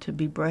 helping them to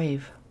be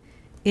brave.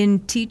 In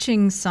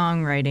teaching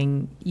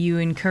songwriting, you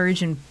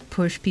encourage and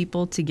push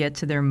people to get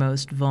to their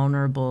most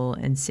vulnerable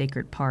and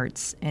sacred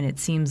parts, and it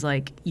seems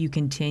like you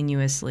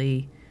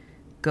continuously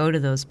go to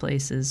those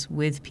places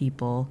with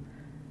people.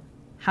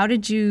 How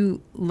did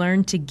you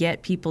learn to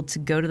get people to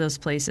go to those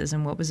places,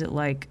 and what was it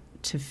like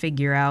to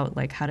figure out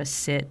how to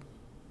sit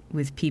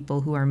with people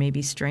who are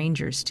maybe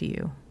strangers to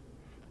you?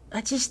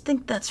 I just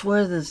think that's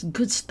where the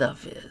good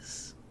stuff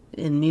is.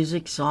 In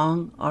music,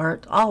 song,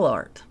 art, all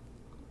art.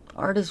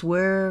 Art is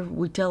where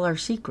we tell our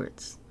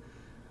secrets.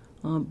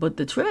 But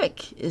the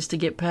trick is to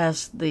get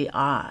past the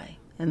I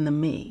and the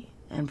me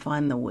and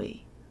find the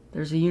we.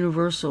 There's a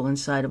universal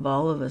inside of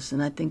all of us,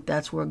 and I think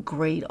that's where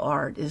great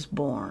art is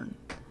born,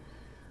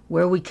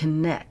 where we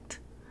connect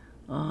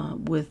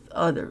with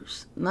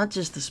others, not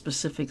just the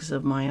specifics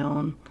of my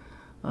own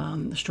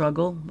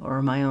struggle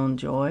or my own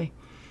joy,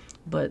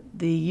 but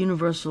the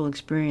universal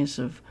experience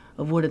of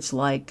what it's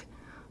like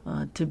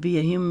to be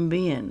a human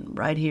being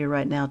right here,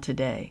 right now,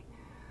 today.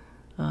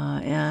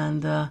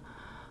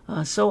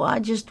 So I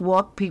just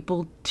walk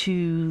people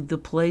to the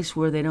place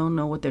where they don't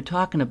know what they're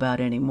talking about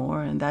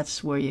anymore, and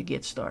that's where you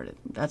get started.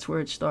 That's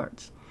where it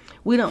starts.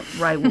 We don't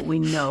write what we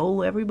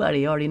know.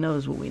 Everybody already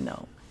knows what we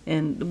know.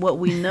 And what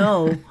we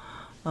know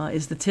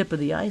is the tip of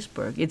the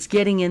iceberg. It's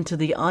getting into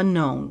the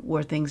unknown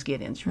where things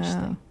get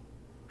interesting. Wow.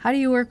 How do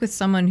you work with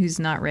someone who's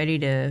not ready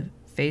to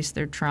face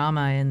their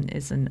trauma and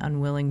is an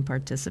unwilling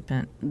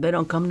participant? They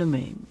don't come to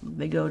me.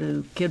 They go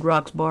to Kid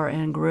Rock's Bar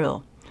and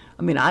Grill.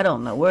 I mean, I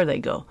don't know where they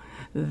go.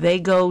 They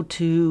go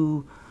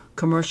to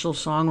commercial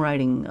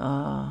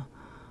songwriting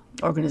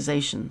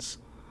organizations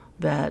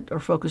that are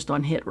focused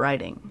on hit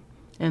writing.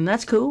 And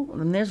that's cool,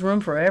 and there's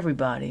room for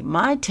everybody.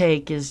 My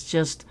take is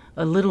just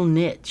a little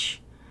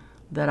niche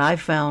that I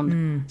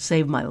found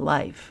saved my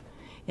life.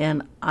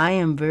 And I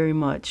am very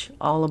much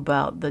all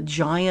about the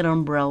giant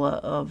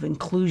umbrella of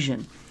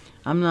inclusion.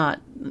 I'm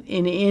not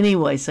in any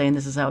way saying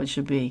this is how it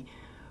should be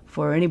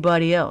for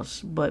anybody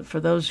else, but for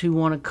those who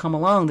want to come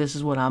along, this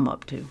is what I'm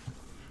up to.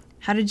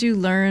 How did you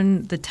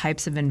learn the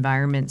types of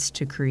environments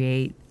to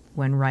create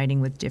when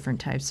writing with different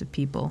types of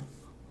people?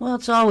 Well,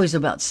 it's always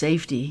about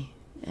safety,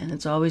 and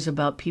it's always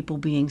about people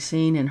being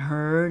seen and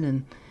heard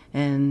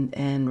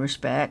and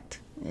respect.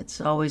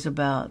 It's always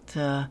about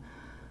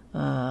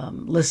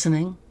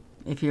listening.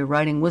 If you're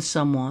writing with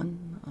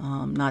someone,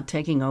 not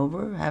taking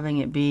over, having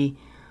it be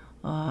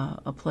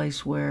a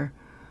place where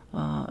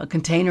a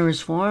container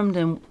is formed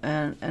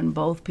and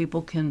both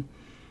people can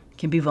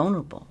be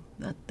vulnerable.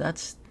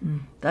 That's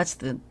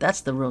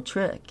the real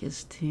trick,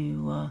 is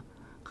to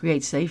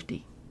create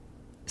safety.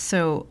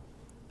 So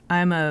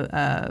I'm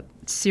a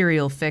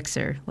serial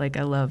fixer. Like,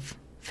 I love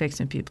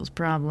fixing people's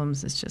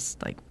problems. It's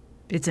just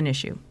it's an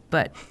issue.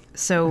 But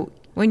so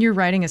when you're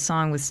writing a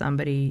song with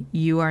somebody,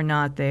 you are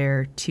not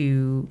there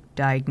to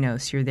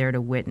diagnose. You're there to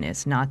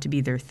witness, not to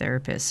be their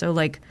therapist. So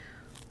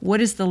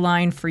what is the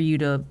line for you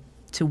to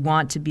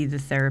want to be the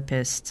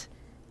therapist?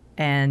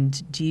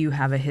 And do you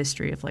have a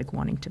history of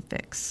wanting to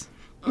fix?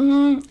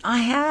 I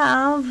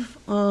have,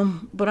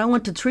 but I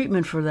went to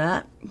treatment for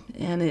that,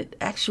 and it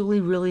actually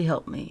really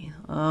helped me.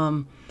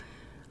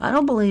 I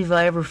don't believe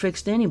I ever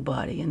fixed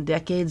anybody in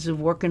decades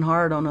of working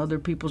hard on other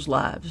people's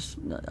lives.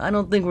 I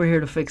don't think we're here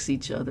to fix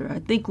each other. I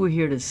think we're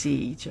here to see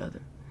each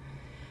other.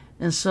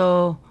 And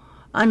so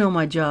I know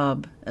my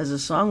job as a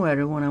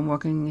songwriter when I'm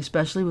working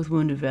especially with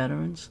wounded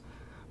veterans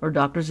or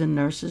doctors and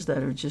nurses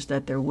that are just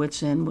at their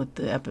wits' end with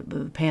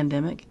the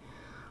pandemic.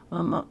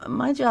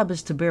 My job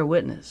is to bear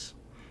witness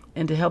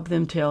and to help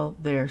them tell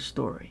their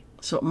story.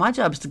 So my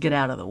job is to get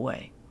out of the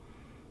way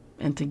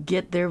and to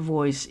get their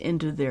voice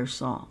into their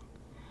song,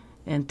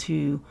 and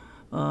to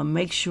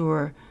make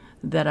sure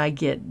that I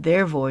get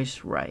their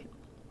voice right.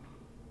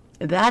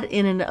 That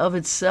in and of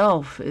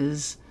itself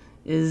is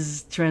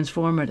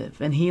transformative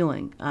and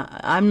healing.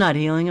 I'm not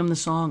healing them, the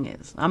song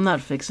is. I'm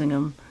not fixing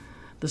them.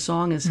 The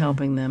song is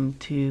helping them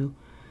to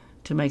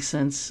make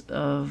sense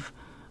of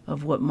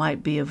what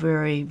might be a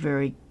very,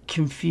 very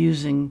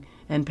confusing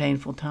and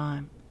painful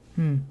time.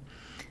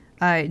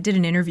 I did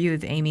an interview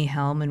with Amy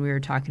Helm, and we were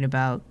talking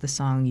about the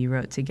song you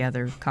wrote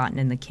together, Cotton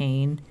in the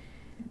Cane.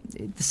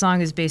 The song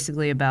is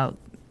basically about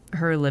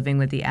her living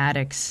with the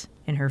addicts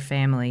in her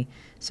family,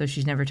 so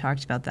she's never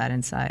talked about that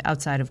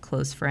outside of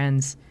close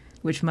friends,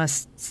 which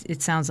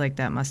it sounds like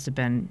that must have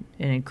been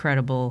an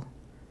incredible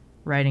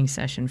writing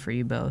session for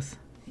you both.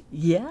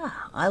 Yeah,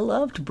 I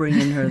loved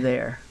bringing her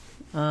there.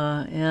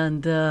 I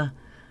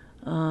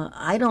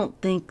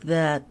don't think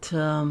that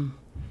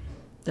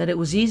it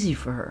was easy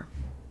for her.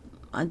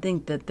 I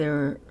think that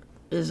there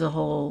is a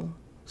whole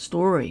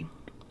story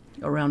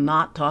around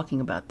not talking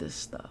about this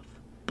stuff.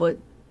 But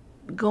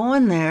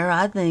going there,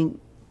 I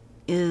think,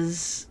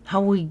 is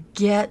how we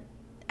get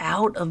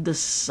out of the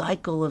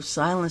cycle of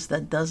silence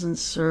that doesn't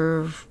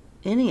serve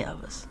any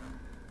of us.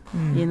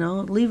 You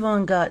know,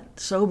 Levon got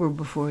sober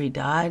before he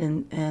died,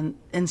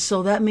 and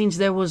so that means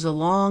there was a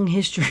long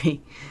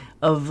history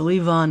of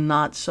Levon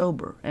not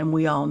sober, and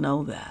we all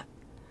know that.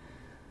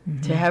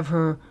 To have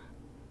her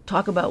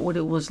talk about what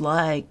it was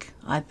like,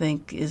 I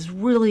think, is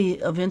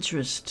really of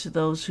interest to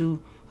those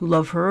who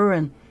love her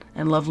and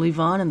love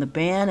Levon and the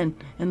band,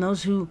 and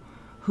those who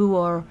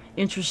are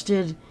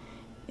interested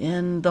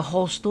in the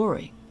whole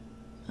story.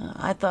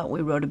 I thought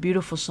we wrote a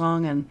beautiful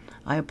song, and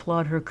I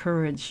applaud her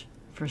courage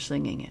for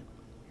singing it.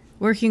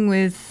 Working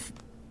with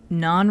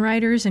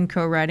non-writers and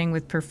co-writing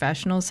with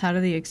professionals, how do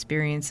the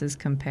experiences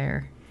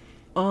compare?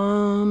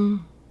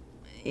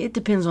 It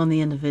depends on the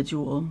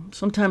individual.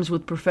 Sometimes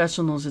with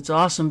professionals, it's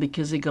awesome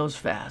because it goes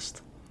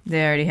fast.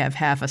 They already have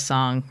half a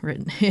song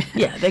written.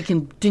 Yeah, they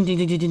can ding, ding,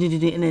 ding, ding, ding,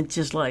 ding, and it's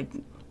just like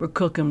we're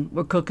cooking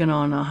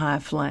on a high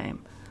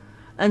flame.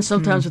 And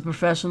sometimes with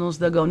professionals,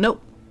 they'll go,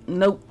 nope,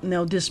 and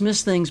they'll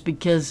dismiss things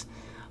because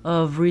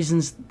of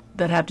reasons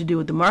that have to do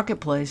with the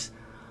marketplace,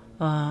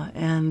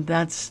 and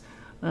that's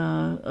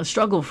a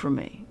struggle for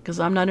me because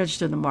I'm not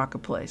interested in the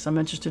marketplace. I'm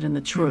interested in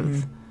the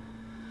truth.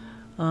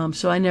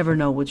 So I never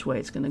know which way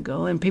it's going to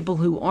go. And people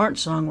who aren't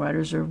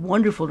songwriters are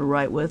wonderful to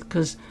write with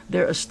because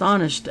they're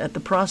astonished at the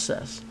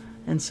process.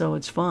 And so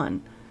it's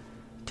fun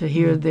to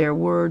hear their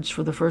words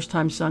for the first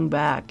time sung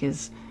back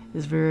is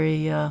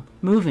very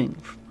moving.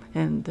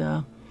 And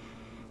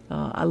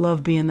I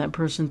love being that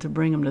person to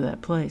bring them to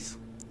that place.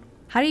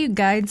 How do you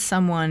guide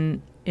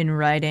someone in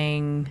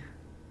writing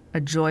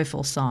a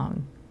joyful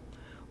song?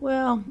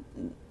 Well,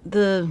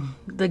 the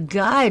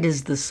guide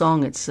is the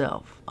song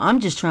itself. I'm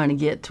just trying to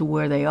get to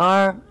where they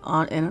are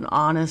in an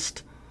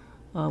honest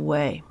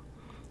way.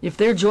 If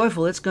they're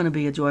joyful, it's going to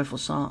be a joyful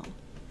song.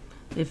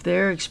 If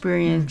they're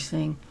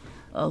experiencing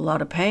a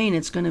lot of pain,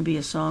 it's going to be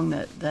a song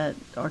that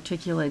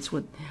articulates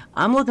what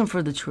I'm looking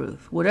for, the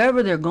truth.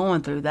 Whatever they're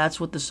going through, that's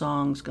what the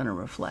song's going to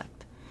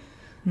reflect.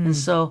 And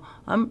so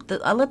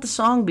I let the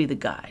song be the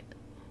guide,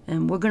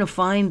 and we're going to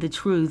find the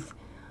truth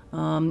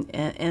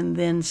and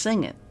then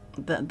sing it.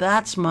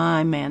 That's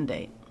my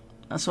mandate.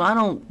 So I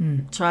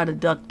don't try to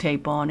duct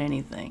tape on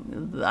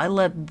anything. I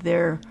let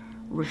their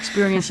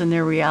experience and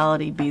their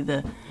reality be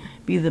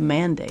the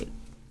mandate.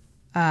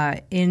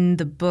 In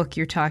the book,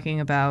 you're talking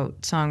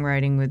about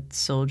songwriting with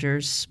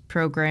soldiers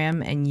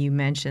program, and you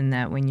mentioned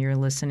that when you're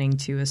listening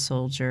to a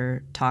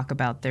soldier talk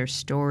about their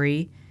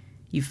story,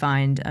 you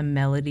find a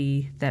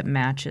melody that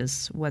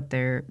matches what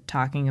they're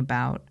talking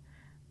about.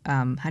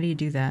 How do you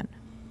do that?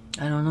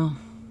 I don't know.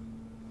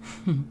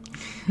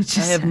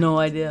 I have no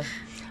idea.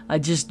 I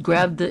just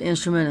grab the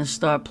instrument and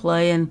start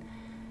playing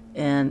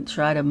and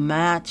try to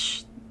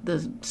match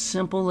the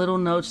simple little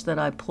notes that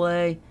I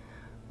play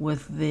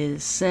with the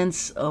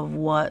sense of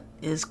what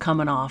is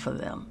coming off of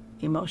them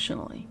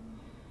emotionally.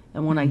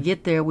 And when I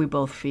get there, we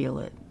both feel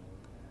it.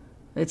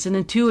 It's an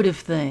intuitive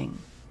thing.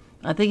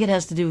 I think it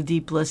has to do with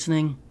deep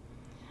listening,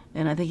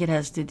 and I think it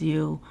has to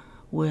do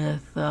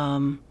with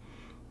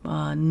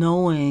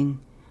knowing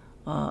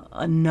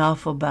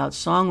enough about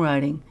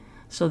songwriting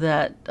so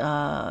that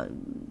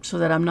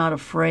I'm not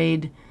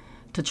afraid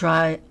to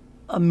try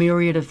a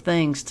myriad of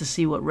things to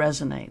see what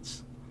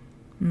resonates.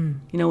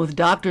 You know, with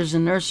doctors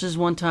and nurses,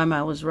 one time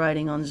I was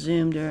writing on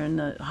Zoom during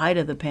the height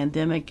of the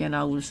pandemic, and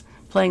I was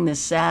playing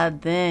this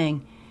sad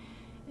thing,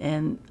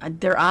 and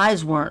their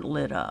eyes weren't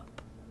lit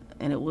up,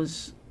 and it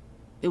was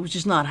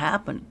just not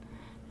happening.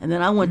 And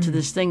then I went to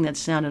this thing that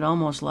sounded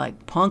almost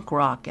like punk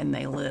rock, and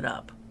they lit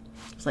up.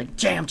 It's like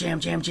jam, jam,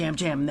 jam, jam,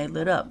 jam, and they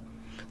lit up.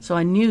 So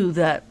I knew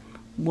that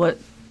what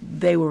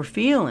they were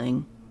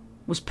feeling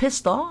was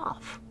pissed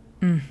off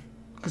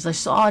because I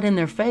saw it in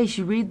their face.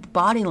 You read the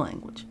body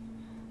language.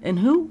 And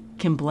who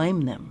can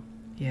blame them?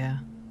 Yeah,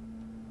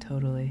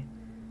 totally.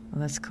 Well,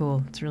 that's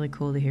cool. It's really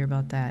cool to hear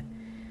about that.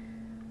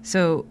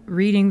 So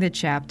reading the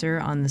chapter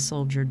on the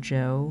soldier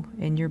Joe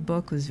in your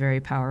book was very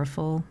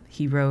powerful.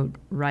 He wrote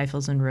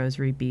Rifles and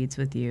Rosary Beads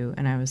with you,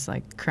 and I was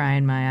like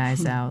crying my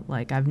eyes out.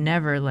 Like I've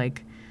never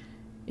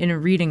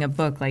reading a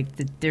book, like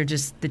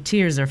the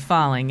tears are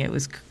falling. It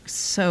was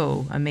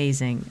so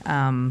amazing.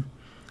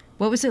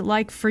 What was it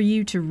like for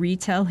you to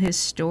retell his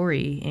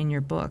story in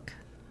your book?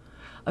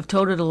 I've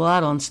told it a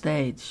lot on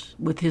stage,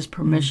 with his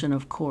permission,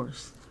 of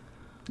course.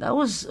 That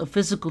was a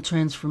physical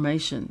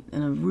transformation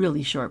in a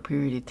really short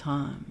period of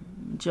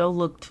time. Joe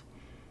looked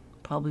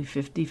probably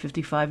 50,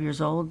 55 years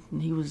old,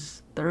 and he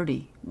was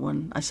 30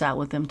 when I sat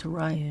with him to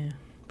write. Yeah.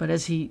 But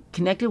as he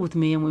connected with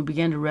me and we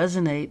began to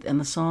resonate and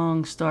the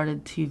song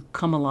started to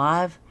come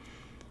alive,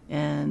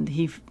 and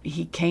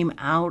he came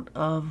out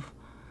of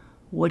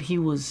what he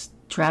was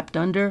trapped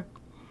under,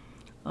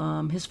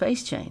 his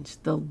face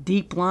changed. The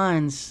deep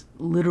lines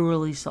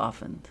literally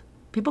softened.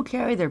 People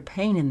carry their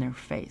pain in their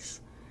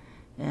face.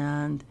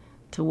 And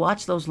to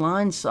watch those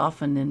lines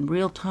soften in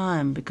real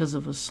time because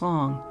of a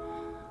song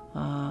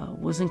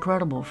was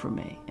incredible for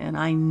me. And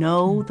I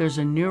know there's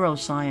a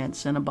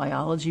neuroscience and a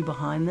biology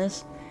behind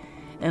this.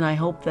 And I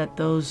hope that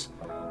those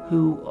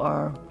who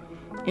are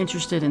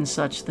interested in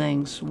such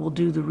things will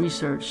do the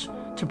research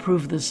to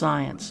prove the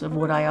science of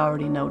what I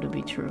already know to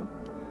be true.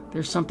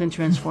 There's something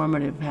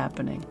transformative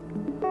happening.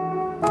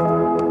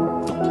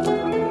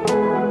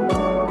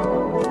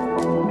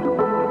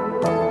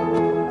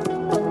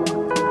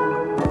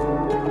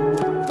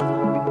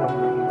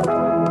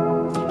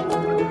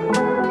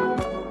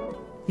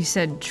 You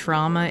said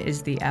trauma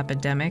is the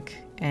epidemic,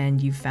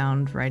 and you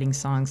found writing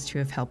songs to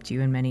have helped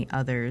you and many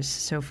others.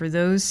 So for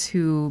those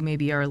who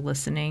maybe are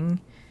listening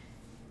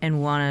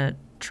and want to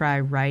try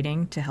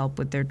writing to help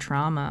with their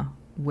trauma,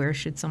 where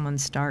should someone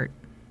start?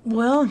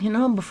 Well,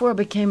 before I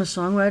became a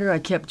songwriter, I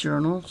kept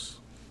journals,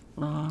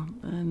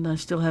 and I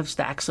still have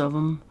stacks of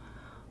them.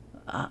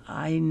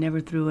 I never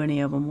threw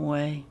any of them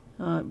away.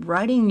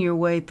 Writing your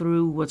way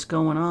through what's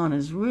going on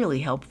is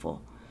really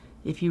helpful.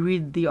 If you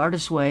read The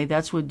Artist's Way,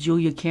 that's what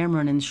Julia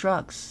Cameron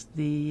instructs,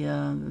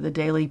 the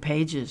daily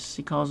pages.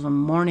 She calls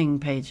them morning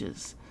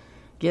pages.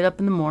 Get up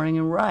in the morning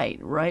and write.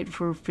 Write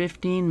for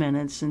 15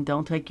 minutes and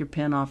don't take your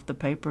pen off the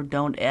paper.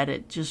 Don't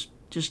edit. Just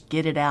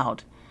get it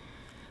out.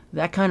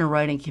 That kind of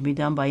writing can be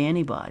done by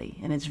anybody,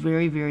 and it's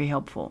very, very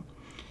helpful.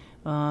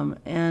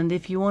 And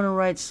if you want to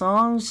write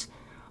songs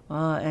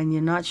and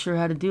you're not sure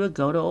how to do it,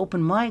 go to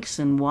open mics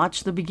and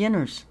watch the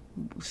beginners.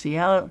 See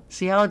how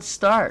it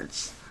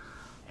starts.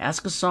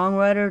 Ask a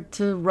songwriter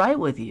to write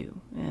with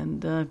you.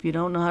 And if you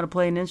don't know how to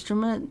play an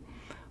instrument,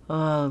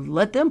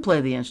 let them play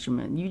the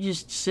instrument. You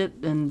just sit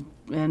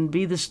and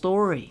be the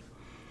story.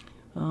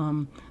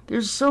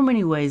 There's so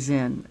many ways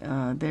in.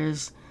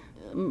 There's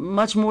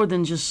much more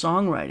than just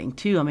songwriting,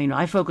 too. I mean,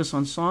 I focus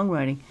on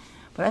songwriting.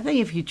 But I think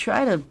if you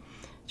try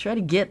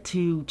to get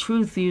to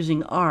truth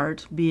using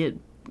art, be it,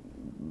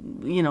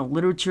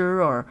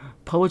 literature or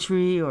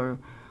poetry or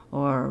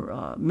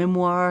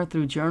memoir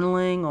through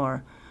journaling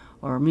or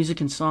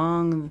music and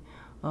song,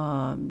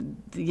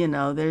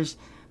 there's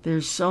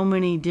so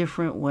many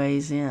different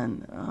ways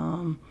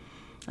in.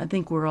 I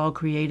think we're all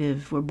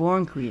creative. We're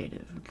born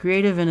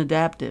creative and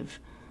adaptive.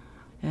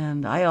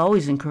 And I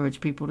always encourage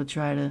people to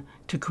try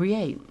to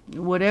create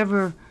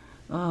whatever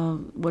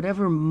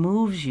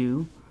moves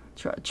you.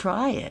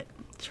 Try it.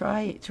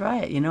 Try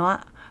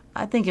it.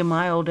 I think in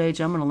my old age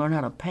I'm going to learn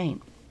how to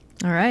paint.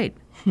 All right.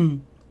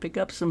 Pick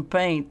up some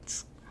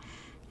paints.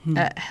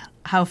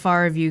 How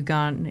far have you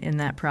gone in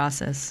that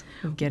process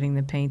of getting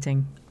the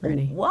painting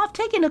ready? Well, I've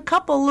taken a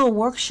couple little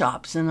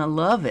workshops, and I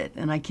love it.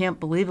 And I can't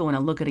believe it when I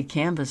look at a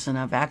canvas and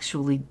I've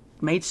actually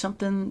made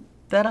something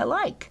that I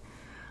like.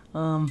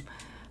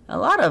 A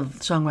lot of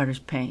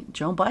songwriters paint.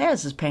 Joan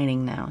Baez is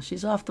painting now.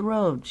 She's off the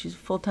road. She's a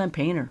full-time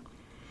painter.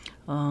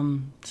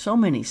 So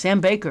many.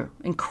 Sam Baker,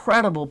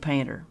 incredible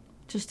painter.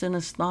 Just an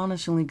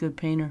astonishingly good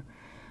painter.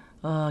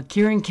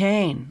 Kieran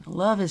Kane,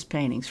 love his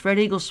paintings. Fred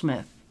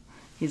Eaglesmith.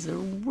 He's a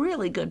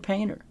really good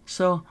painter.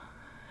 So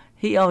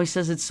he always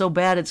says it's so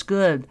bad it's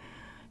good.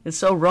 It's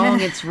so wrong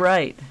it's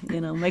right.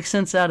 Make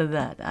sense out of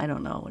that. I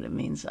don't know what it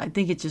means. I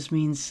think it just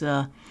means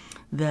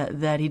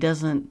that he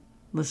doesn't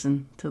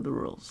listen to the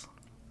rules.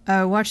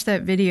 I watched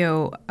that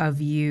video of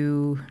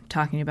you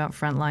talking about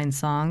frontline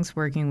songs,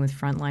 working with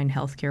frontline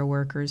healthcare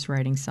workers,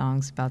 writing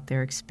songs about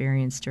their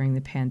experience during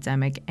the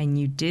pandemic. And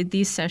you did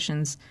these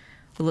sessions,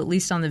 well, at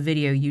least on the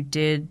video, you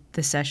did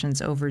the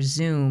sessions over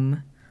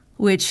Zoom,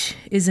 which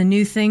is a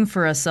new thing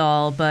for us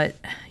all. But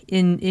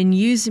in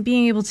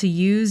being able to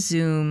use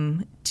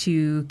Zoom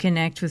to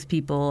connect with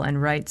people and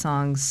write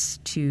songs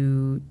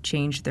to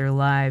change their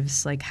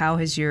lives, like how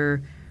has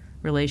your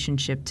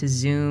relationship to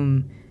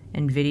Zoom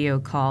and video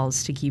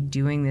calls to keep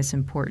doing this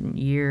important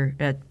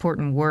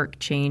work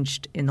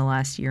changed in the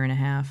last year and a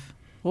half?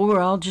 Well, we're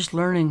all just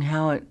learning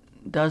how it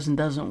does and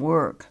doesn't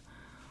work.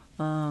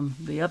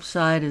 The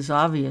upside is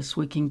obvious.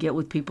 We can get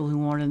with people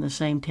who aren't in the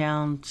same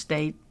town,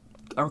 state,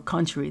 or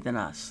country than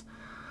us,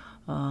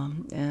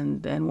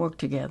 and work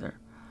together.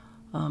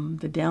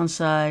 The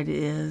downside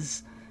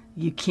is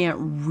you can't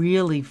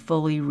really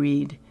fully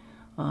read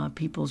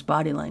people's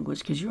body language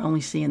because you're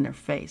only seeing their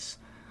face.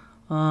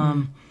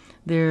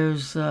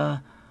 There's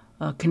a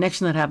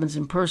connection that happens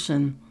in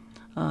person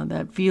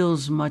that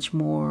feels much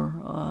more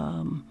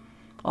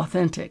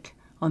authentic.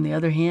 On the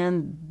other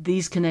hand,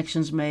 these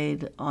connections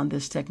made on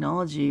this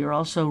technology are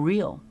also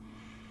real.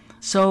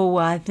 So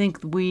I think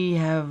we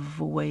have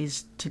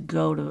ways to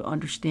go to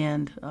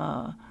understand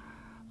how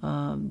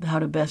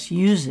to best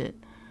use it.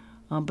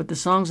 But the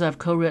songs I've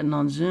co-written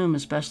on Zoom,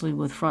 especially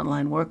with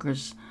frontline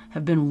workers,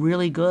 have been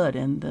really good,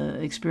 and the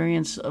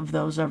experience of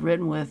those I've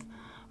written with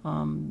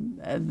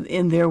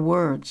in their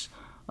words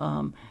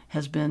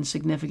has been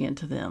significant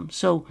to them.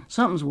 So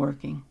something's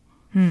working.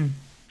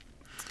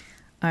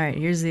 All right,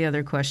 here's the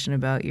other question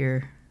about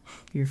your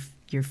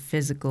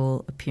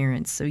physical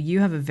appearance. So you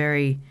have a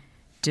very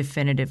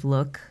definitive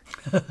look,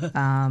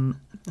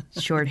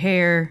 short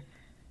hair,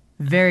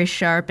 very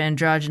sharp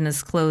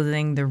androgynous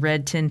clothing, the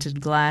red tinted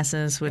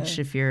glasses, which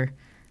if you're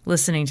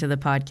listening to the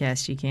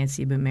podcast you can't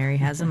see, but Mary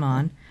has them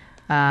on.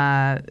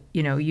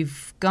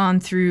 You've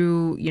gone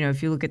through,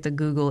 if you look at the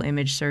Google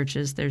image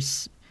searches,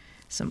 there's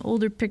some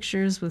older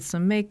pictures with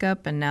some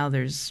makeup, and now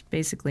there's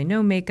basically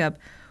no makeup.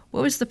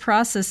 What was the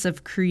process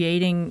of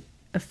creating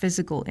a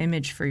physical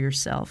image for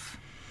yourself?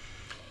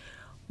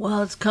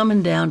 Well, it's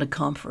coming down to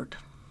comfort.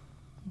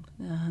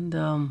 And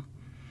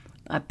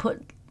I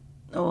don't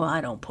know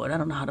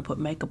how to put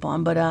makeup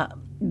on, but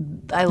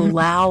I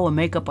allow a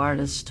makeup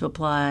artist to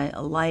apply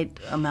a light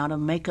amount of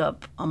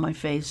makeup on my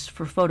face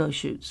for photo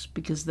shoots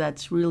because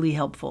that's really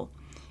helpful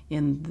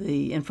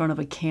in front of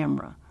a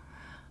camera.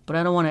 But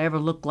I don't want to ever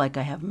look like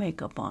I have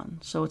makeup on,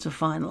 so it's a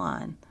fine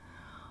line.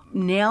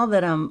 Now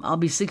that I'll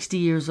be 60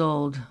 years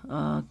old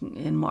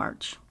in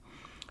March,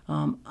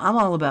 I'm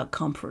all about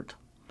comfort.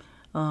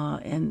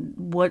 And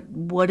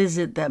what is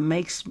it that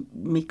makes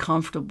me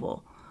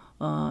comfortable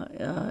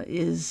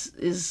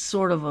is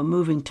sort of a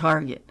moving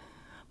target.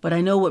 But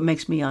I know what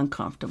makes me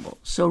uncomfortable.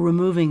 So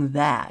removing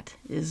that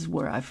is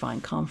where I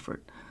find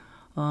comfort.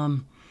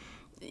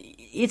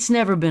 It's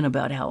never been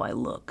about how I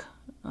look.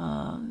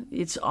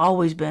 It's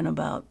always been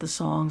about the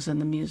songs and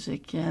the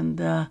music.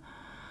 And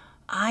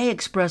I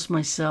express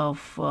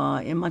myself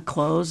in my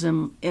clothes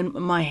and in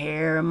my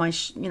hair and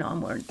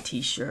I'm wearing a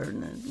T-shirt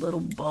and a little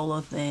bolo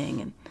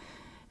thing,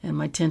 and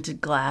my tinted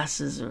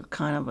glasses are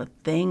kind of a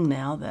thing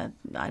now that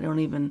I don't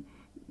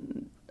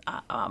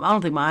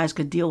think my eyes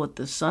could deal with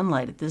the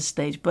sunlight at this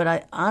stage. But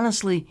I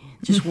honestly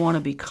just want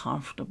to be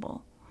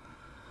comfortable,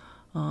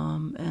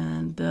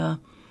 and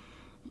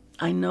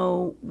I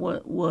know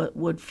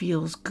what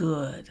feels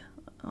good,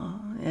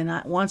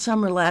 and once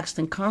I'm relaxed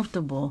and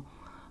comfortable.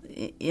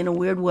 In a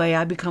weird way,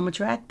 I become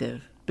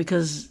attractive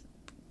because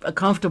a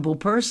comfortable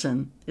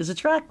person is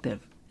attractive,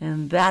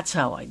 and that's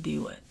how I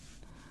do it.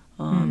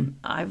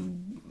 I've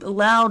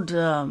allowed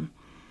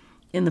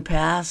in the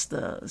past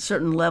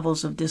certain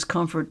levels of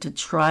discomfort to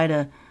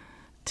try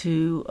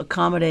to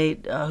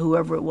accommodate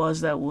whoever it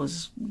was that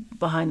was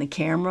behind the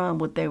camera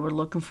and what they were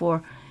looking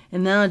for.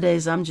 And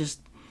nowadays, I just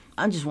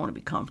want to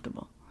be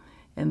comfortable,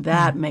 and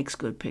that makes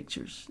good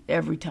pictures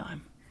every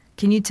time.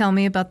 Can you tell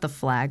me about the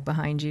flag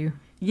behind you?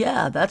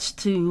 Yeah, that's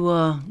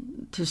to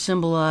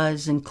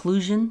symbolize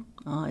inclusion.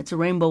 It's a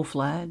rainbow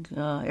flag.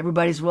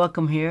 Everybody's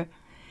welcome here.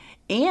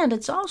 And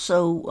it's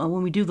also,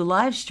 when we do the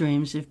live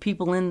streams, if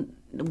people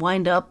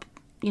wind up,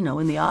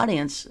 in the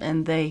audience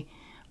and they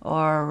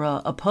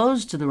are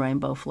opposed to the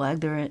rainbow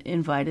flag, they're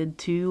invited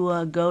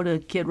to go to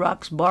Kid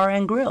Rock's Bar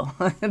and Grill.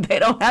 They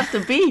don't have to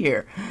be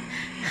here.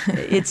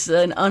 It's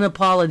an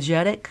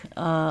unapologetic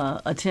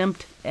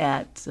attempt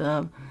at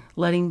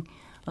letting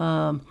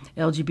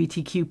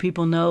LGBTQ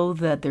people know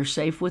that they're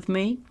safe with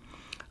me,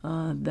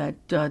 that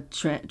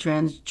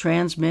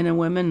trans men and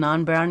women,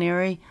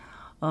 non-binary,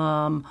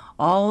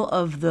 all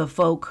of the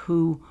folk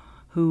who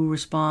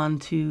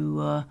respond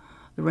to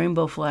the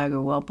rainbow flag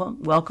are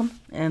welcome,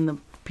 and the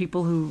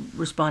people who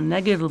respond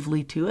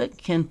negatively to it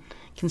can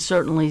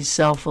certainly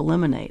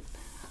self-eliminate.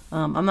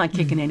 I'm not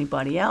kicking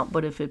anybody out,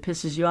 but if it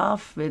pisses you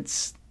off,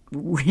 it's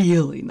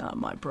really not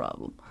my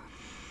problem.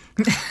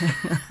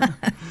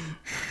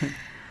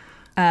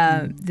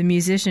 The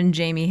musician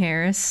Jamie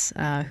Harris,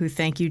 who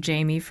thank you,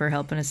 Jamie, for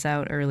helping us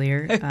out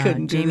earlier. I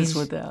couldn't do this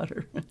without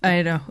her.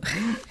 I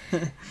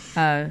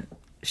know.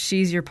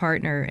 She's your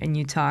partner, and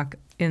you talk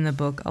in the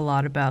book a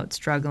lot about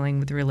struggling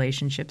with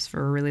relationships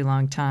for a really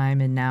long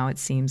time, and now it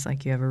seems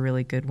like you have a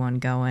really good one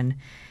going.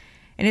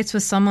 And it's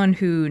with someone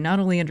who not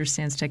only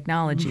understands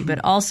technology,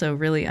 but also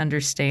really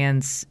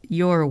understands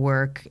your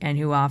work and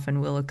who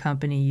often will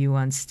accompany you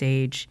on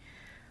stage.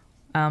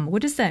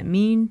 What does that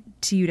mean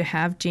to you to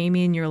have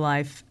Jamie in your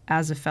life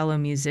as a fellow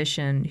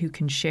musician who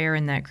can share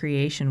in that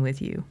creation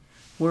with you?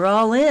 We're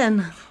all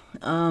in.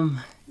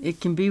 It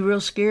can be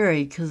real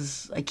scary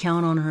because I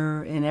count on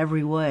her in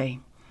every way.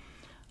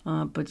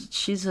 But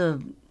she's a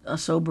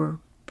sober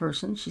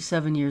person. She's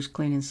 7 years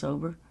clean and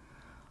sober.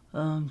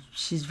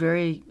 She's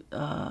very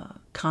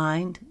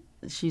kind.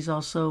 She's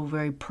also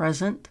very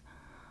present.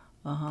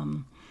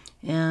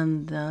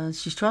 and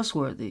she's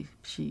trustworthy.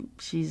 She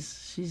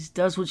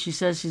does what she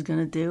says she's going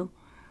to do.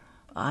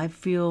 I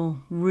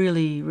feel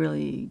really,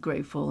 really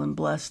grateful and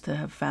blessed to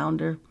have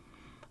found her.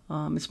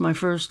 It's my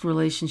first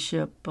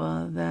relationship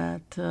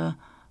that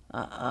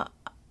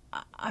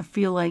I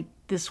feel like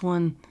this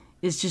one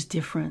is just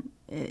different.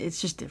 It's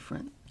just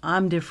different.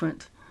 I'm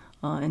different,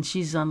 and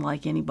she's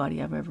unlike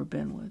anybody I've ever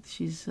been with.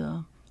 She's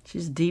a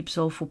deep,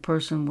 soulful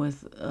person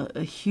with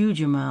a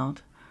huge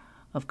amount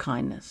of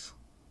kindness.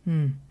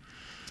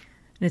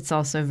 It's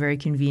also very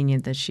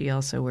convenient that she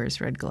also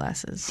wears red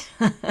glasses.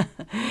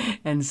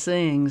 And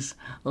sings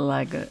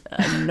like a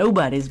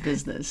nobody's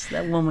business.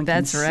 That woman can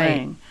That's right.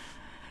 sing.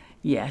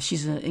 Yeah,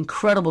 she's an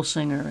incredible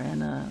singer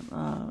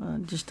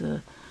and just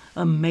an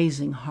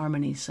amazing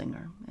harmony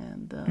singer.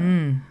 And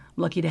I'm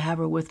lucky to have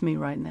her with me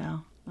right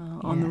now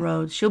on the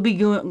road. She'll be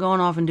going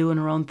off and doing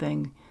her own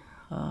thing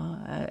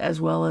as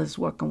well as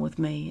working with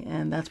me.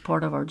 And that's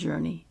part of our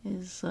journey.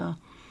 Is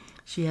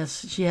she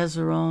has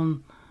her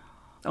own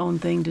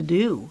thing to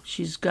do.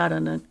 She's got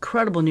an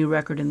incredible new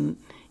record in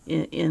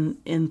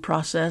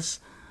process,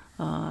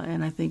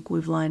 and I think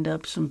we've lined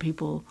up some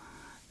people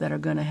that are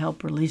going to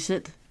help release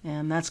it,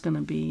 and that's going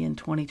to be in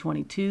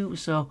 2022.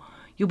 So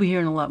you'll be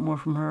hearing a lot more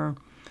from her,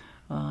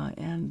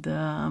 and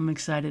I'm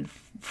excited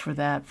for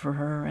that, for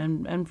her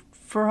and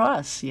for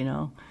us. You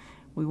know,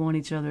 we want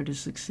each other to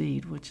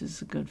succeed, which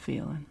is a good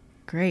feeling.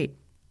 Great.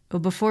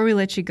 Well, before we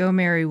let you go,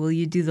 Mary, will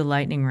you do the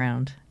lightning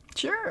round?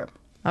 Sure.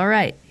 All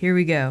right, here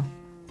we go.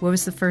 What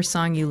was the first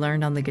song you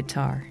learned on the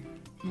guitar?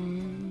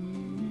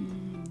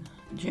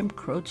 Jim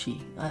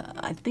Croce.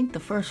 I think the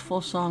first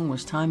full song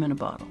was Time in a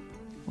Bottle.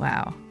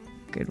 Wow,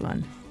 good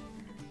one.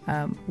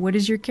 What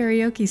is your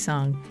karaoke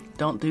song?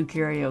 Don't do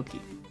karaoke.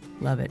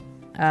 Love it.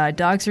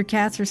 Dogs or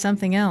cats or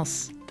something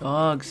else?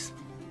 Dogs.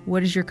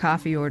 What is your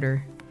coffee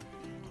order?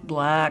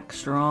 Black,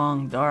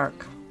 strong,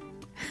 dark.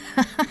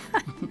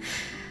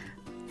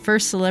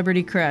 First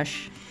celebrity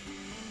crush?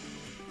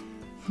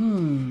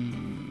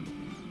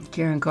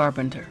 Karen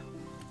Carpenter.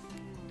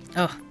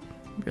 Oh,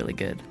 really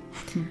good.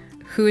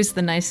 Who is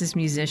the nicest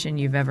musician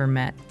you've ever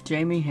met?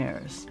 Jamie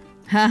Harris.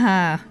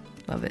 Haha,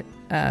 love it.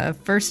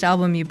 First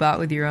album you bought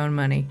with your own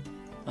money?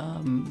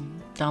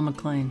 Don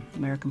McLean,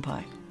 American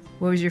Pie.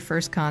 What was your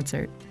first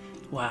concert?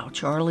 Wow,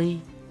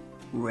 Charlie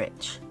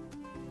Rich.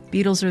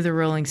 Beatles or the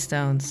Rolling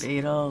Stones?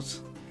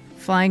 Beatles.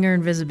 Flying or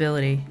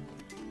invisibility?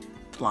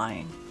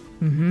 Flying.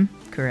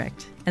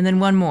 Correct. And then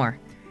one more.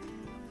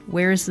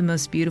 Where is the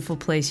most beautiful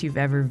place you've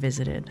ever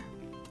visited?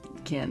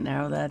 Can't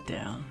narrow that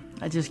down.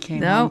 I just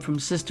came home from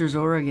Sisters,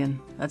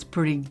 Oregon. That's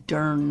pretty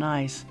darn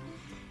nice.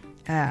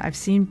 I've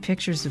seen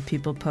pictures of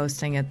people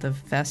posting at the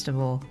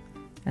festival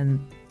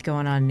and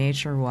going on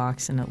nature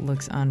walks, and it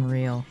looks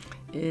unreal.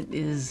 It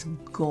is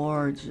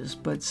gorgeous,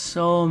 but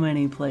so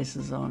many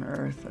places on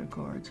Earth are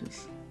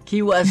gorgeous.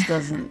 Key West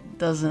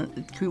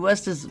doesn't. Key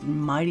West is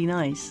mighty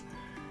nice.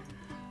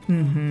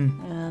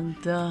 And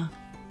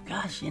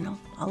gosh, you know,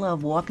 I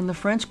love walking the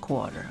French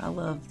Quarter. I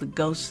love the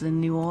Ghosts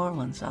in New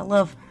Orleans. I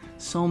love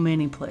so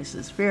many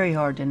places. Very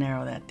hard to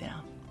narrow that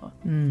down.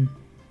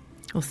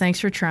 Well, thanks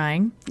for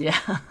trying. Yeah.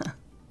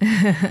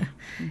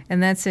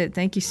 And that's it.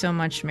 Thank you so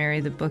much, Mary.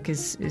 The book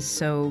is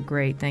so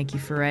great. Thank you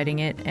for writing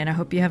it, and I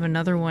hope you have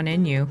another one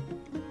in you.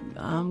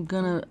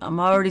 I'm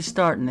already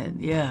starting it.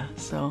 Yeah.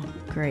 So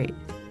Great.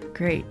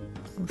 Well,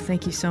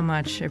 thank you so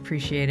much. I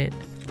appreciate it.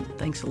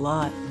 thanks a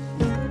lot.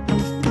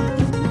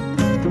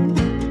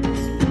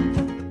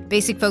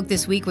 Basic Folk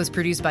this week was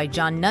produced by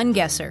John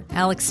Nungesser.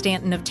 Alex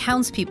Stanton of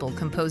Townspeople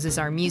composes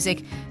our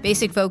music.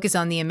 Basic Folk is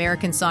on the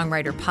American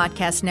Songwriter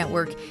Podcast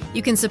Network.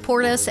 You can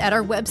support us at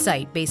our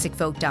website,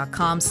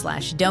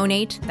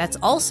 basicfolk.com/donate. That's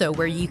also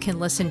where you can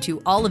listen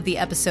to all of the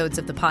episodes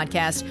of the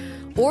podcast,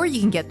 or you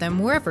can get them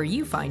wherever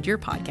you find your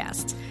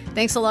podcasts.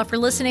 Thanks a lot for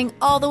listening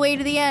all the way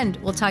to the end.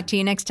 We'll talk to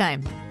you next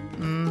time.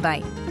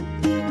 Bye.